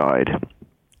to decide.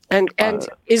 And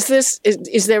is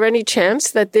there any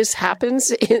chance that this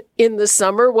happens in the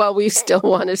summer while we still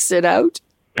want to sit out?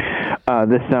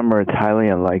 This summer, it's highly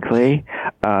unlikely.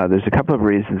 There's a couple of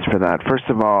reasons for that. First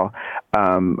of all,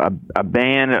 a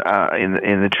ban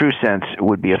in the true sense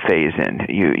would be a phase-in.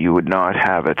 You would not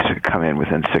have it come in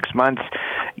within 6 months.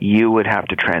 You would have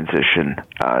to transition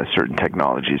certain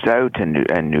technologies out and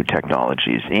new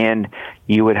technologies in.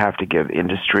 You would have to give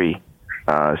industry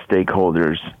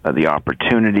stakeholders the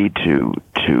opportunity to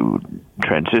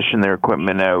transition their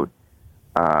equipment out,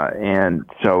 and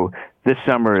so this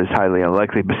summer is highly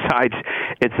unlikely. Besides,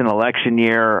 it's an election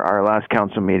year. Our last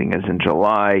council meeting is in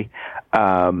July,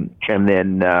 and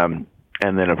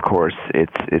then of course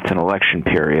it's an election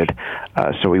period,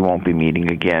 so we won't be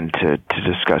meeting again to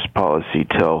discuss policy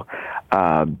till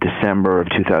December of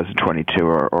 2022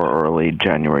 or early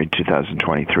January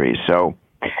 2023. So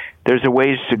there's a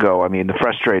ways to go. I mean, the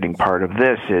frustrating part of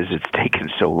this is it's taken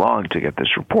so long to get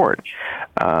this report.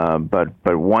 But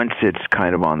once it's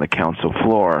kind of on the council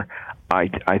floor,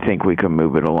 I think we can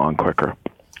move it along quicker.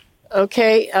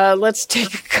 Okay, let's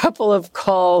take a couple of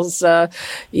calls,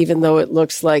 even though it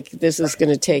looks like this is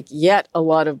going to take yet a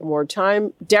lot of more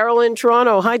time. Daryl in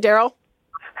Toronto. Hi, Daryl.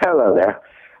 Hello there.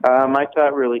 My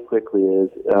thought really quickly is,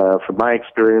 from my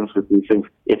experience with these things,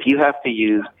 if you have to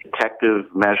use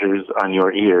protective measures on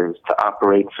your ears to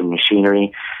operate some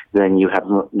machinery, then you have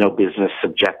no business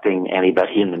subjecting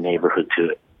anybody in the neighborhood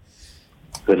to it.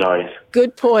 The noise.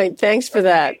 Good point. Thanks for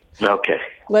that. Okay.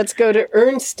 Let's go to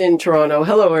Ernst in Toronto.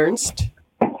 Hello, Ernst.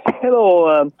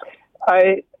 Hello.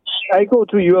 I go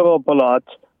to Europe a lot,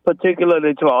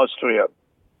 particularly to Austria.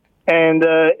 And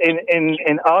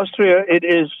in Austria, it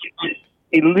is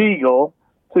illegal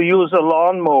to use a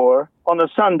lawnmower on a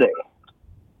Sunday.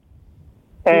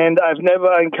 And I've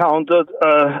never encountered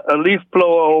a leaf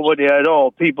blower over there at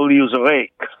all. People use a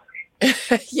rake.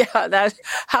 Yeah, that's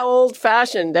how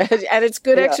old-fashioned. And it's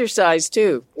good exercise,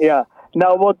 too. Yeah.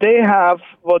 Now, what they have,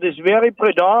 what is very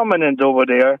predominant over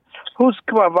there,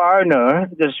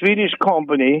 Husqvarna, the Swedish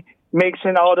company, makes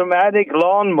an automatic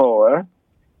lawnmower,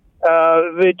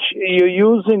 which you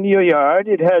use in your yard.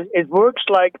 It works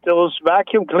like those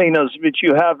vacuum cleaners which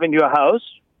you have in your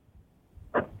house,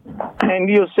 and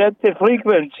you set the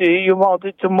frequency you want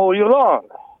it to mow your lawn.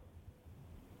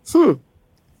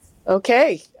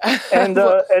 Okay. and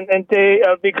they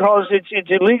because it's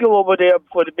illegal over there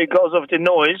because of the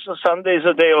noise. Sunday is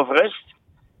a day of rest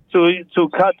to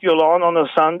cut your lawn on a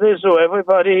Sunday. So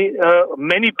everybody,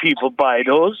 many people buy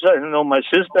those. I know my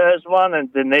sister has one, and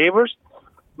the neighbors.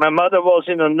 My mother was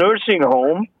in a nursing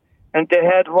home, and they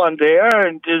had one there,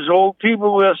 and these old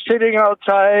people were sitting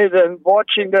outside and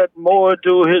watching that mower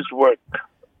do his work.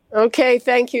 Okay,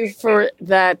 thank you for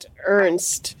that,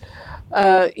 Ernst.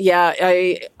 I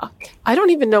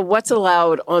don't even know what's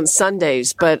allowed on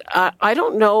Sundays, but I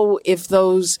don't know if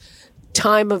those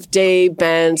time of day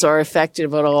bans are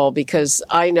effective at all, because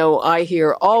I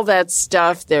hear all that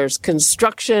stuff. There's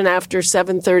construction after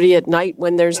 7:30 at night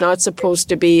when there's not supposed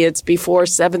to be. It's before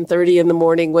 7:30 in the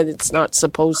morning when it's not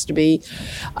supposed to be.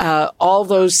 All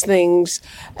those things,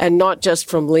 and not just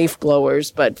from leaf blowers,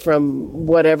 but from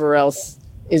whatever else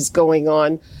is going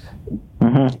on.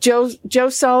 Mm-hmm. Joe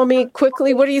Salome,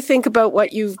 quickly, what do you think about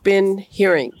what you've been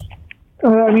hearing?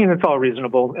 I mean, it's all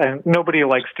reasonable, and nobody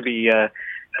likes to be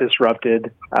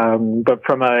disrupted. But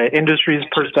from an industry's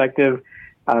perspective,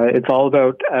 it's all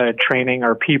about training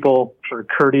our people for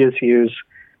courteous use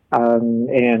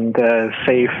and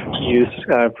safe use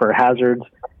for hazards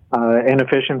and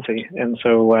efficiency. And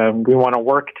so we want to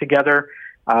work together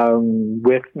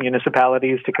with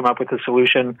municipalities to come up with a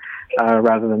solution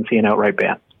rather than see an outright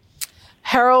ban.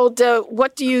 Harold,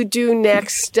 what do you do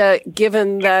next,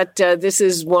 given that this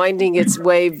is winding its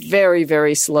way very,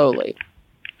 very slowly?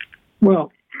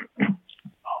 Well,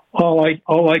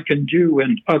 all I can do,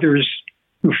 and others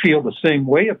who feel the same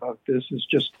way about this, is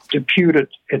just depute it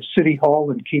at City Hall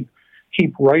and keep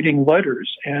writing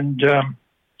letters. And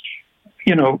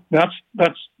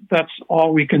that's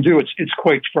all we can do. It's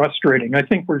quite frustrating. I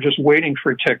think we're just waiting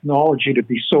for technology to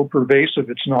be so pervasive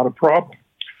it's not a problem.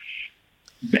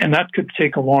 And that could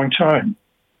take a long time.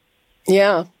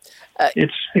 Yeah,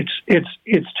 it's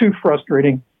too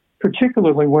frustrating,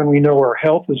 particularly when we know our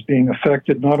health is being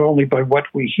affected not only by what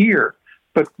we hear,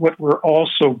 but what we're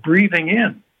also breathing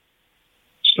in.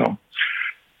 So,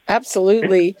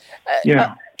 absolutely,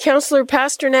 yeah. Councillor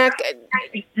Pasternak,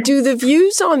 do the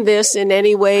views on this in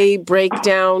any way break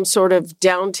down sort of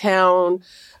downtown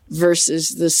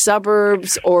versus the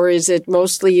suburbs, or is it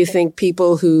mostly, you think,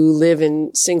 people who live in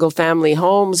single-family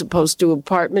homes opposed to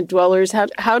apartment dwellers?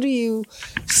 How do you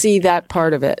see that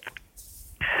part of it?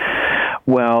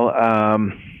 Well,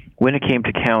 when it came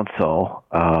to council,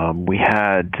 we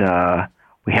had a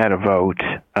vote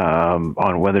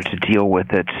on whether to deal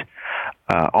with it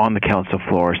on the council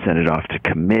floor, send it off to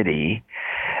committee,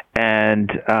 and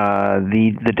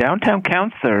the downtown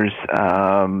councillors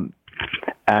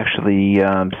actually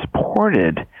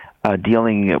supported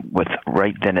dealing with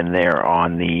right then and there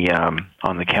on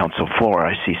the council floor.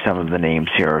 I see some of the names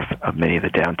here of many of the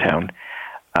downtown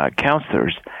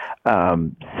councillors.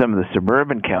 Some of the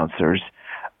suburban councillors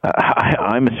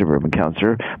I'm a suburban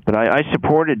councillor, but I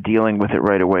supported dealing with it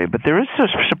right away. But there is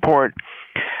support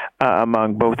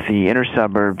among both the inner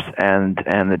suburbs and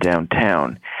the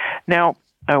downtown. Now,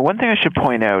 one thing I should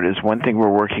point out is one thing we're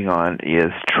working on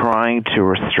is trying to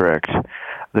restrict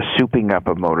the souping up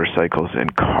of motorcycles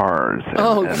and cars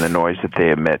and the noise that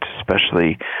they emit,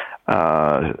 especially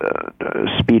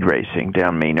speed racing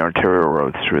down main arterial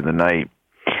roads through the night.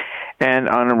 And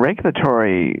on a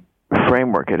regulatory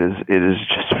framework, it is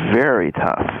just very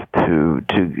tough to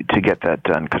get that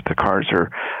done because the cars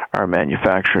are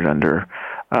manufactured under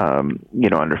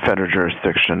under federal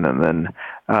jurisdiction, and then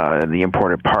the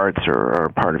imported parts are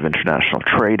part of international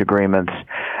trade agreements,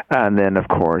 and then of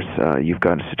course you've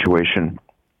got a situation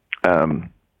in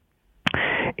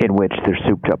which they're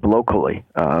souped up locally.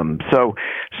 So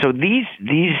these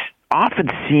often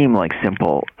seem like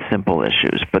simple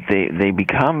issues, but they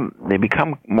become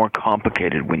more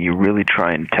complicated when you really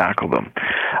try and tackle them.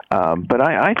 But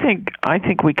I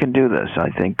think we can do this. I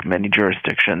think many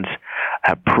jurisdictions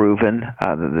have proven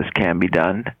that this can be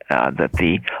done, that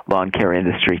the lawn care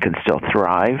industry can still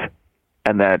thrive,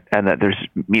 and that there's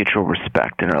mutual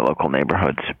respect in our local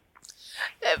neighborhoods.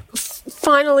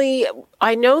 Finally,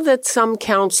 I know that some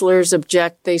councillors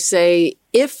object. They say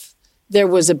if there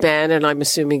was a ban, and I'm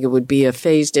assuming it would be a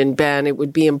phased-in ban, it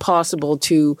would be impossible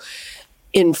to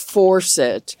enforce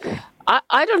it.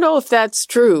 I don't know if that's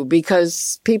true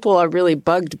because people are really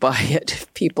bugged by it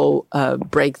if people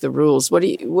break the rules. What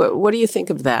do you think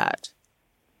of that?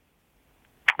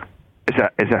 Is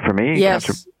that for me?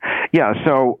 Yes. Yeah,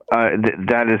 so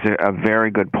that is a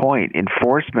very good point.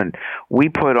 Enforcement, we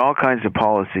put all kinds of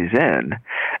policies in,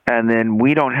 and then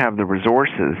we don't have the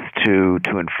resources to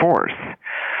enforce.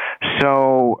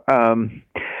 So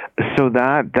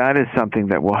that is something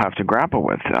that we'll have to grapple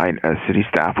with. City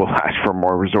staff will ask for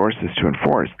more resources to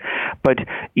enforce. But,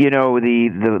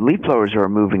 the leaf blowers are a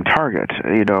moving target.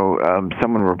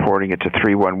 Someone reporting it to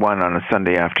 311 on a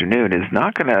Sunday afternoon is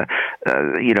not going to,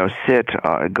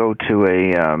 go to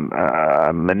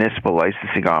a municipal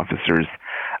licensing officer's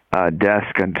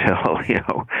desk until,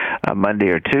 Monday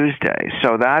or Tuesday.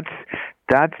 So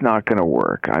that's not going to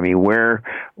work. I mean, where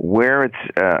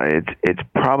it's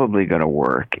probably going to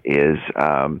work is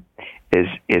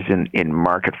in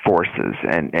market forces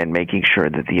and making sure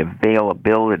that the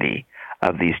availability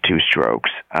of these two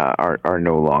strokes are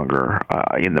no longer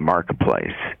in the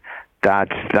marketplace.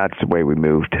 That's the way we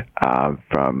moved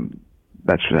from.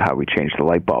 That's how we changed the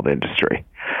light bulb industry.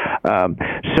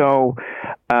 So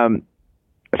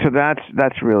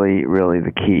that's really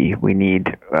the key. We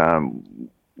need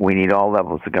all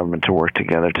levels of government to work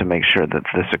together to make sure that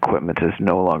this equipment is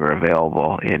no longer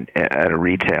available at a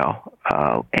retail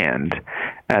end,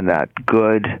 and that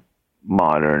good,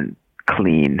 modern,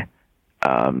 clean,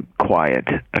 quiet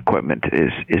equipment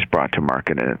is brought to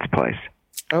market in its place.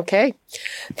 Okay.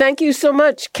 Thank you so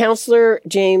much, Councillor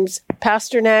James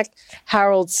Pasternak,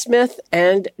 Harold Smith,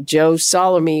 and Joe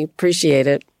Solomey. Appreciate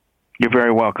it. You're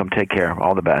very welcome. Take care.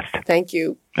 All the best. Thank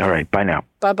you. All right. Bye now.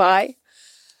 Bye-bye.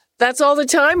 That's all the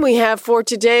time we have for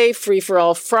today. Free for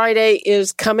All Friday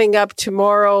is coming up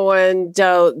tomorrow, and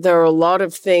there are a lot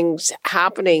of things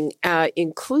happening,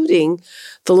 including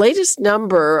the latest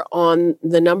number on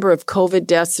the number of COVID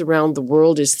deaths around the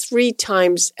world is 3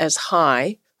 times as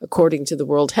high, according to the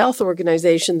World Health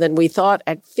Organization, than we thought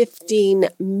at 15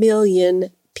 million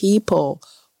people.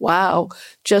 Wow.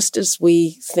 Just as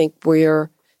we think we're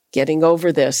getting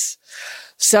over this.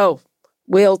 So,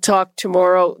 we'll talk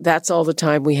tomorrow. That's all the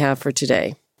time we have for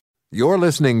today. You're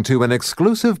listening to an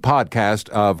exclusive podcast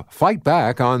of Fight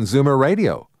Back on Zoomer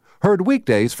Radio. Heard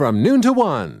weekdays from noon to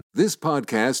 1. This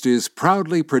podcast is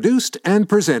proudly produced and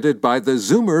presented by the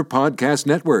Zoomer Podcast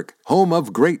Network, home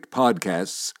of great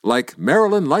podcasts like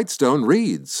Marilyn Lightstone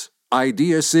Reads,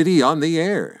 Idea City on the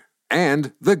Air,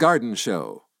 and The Garden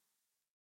Show.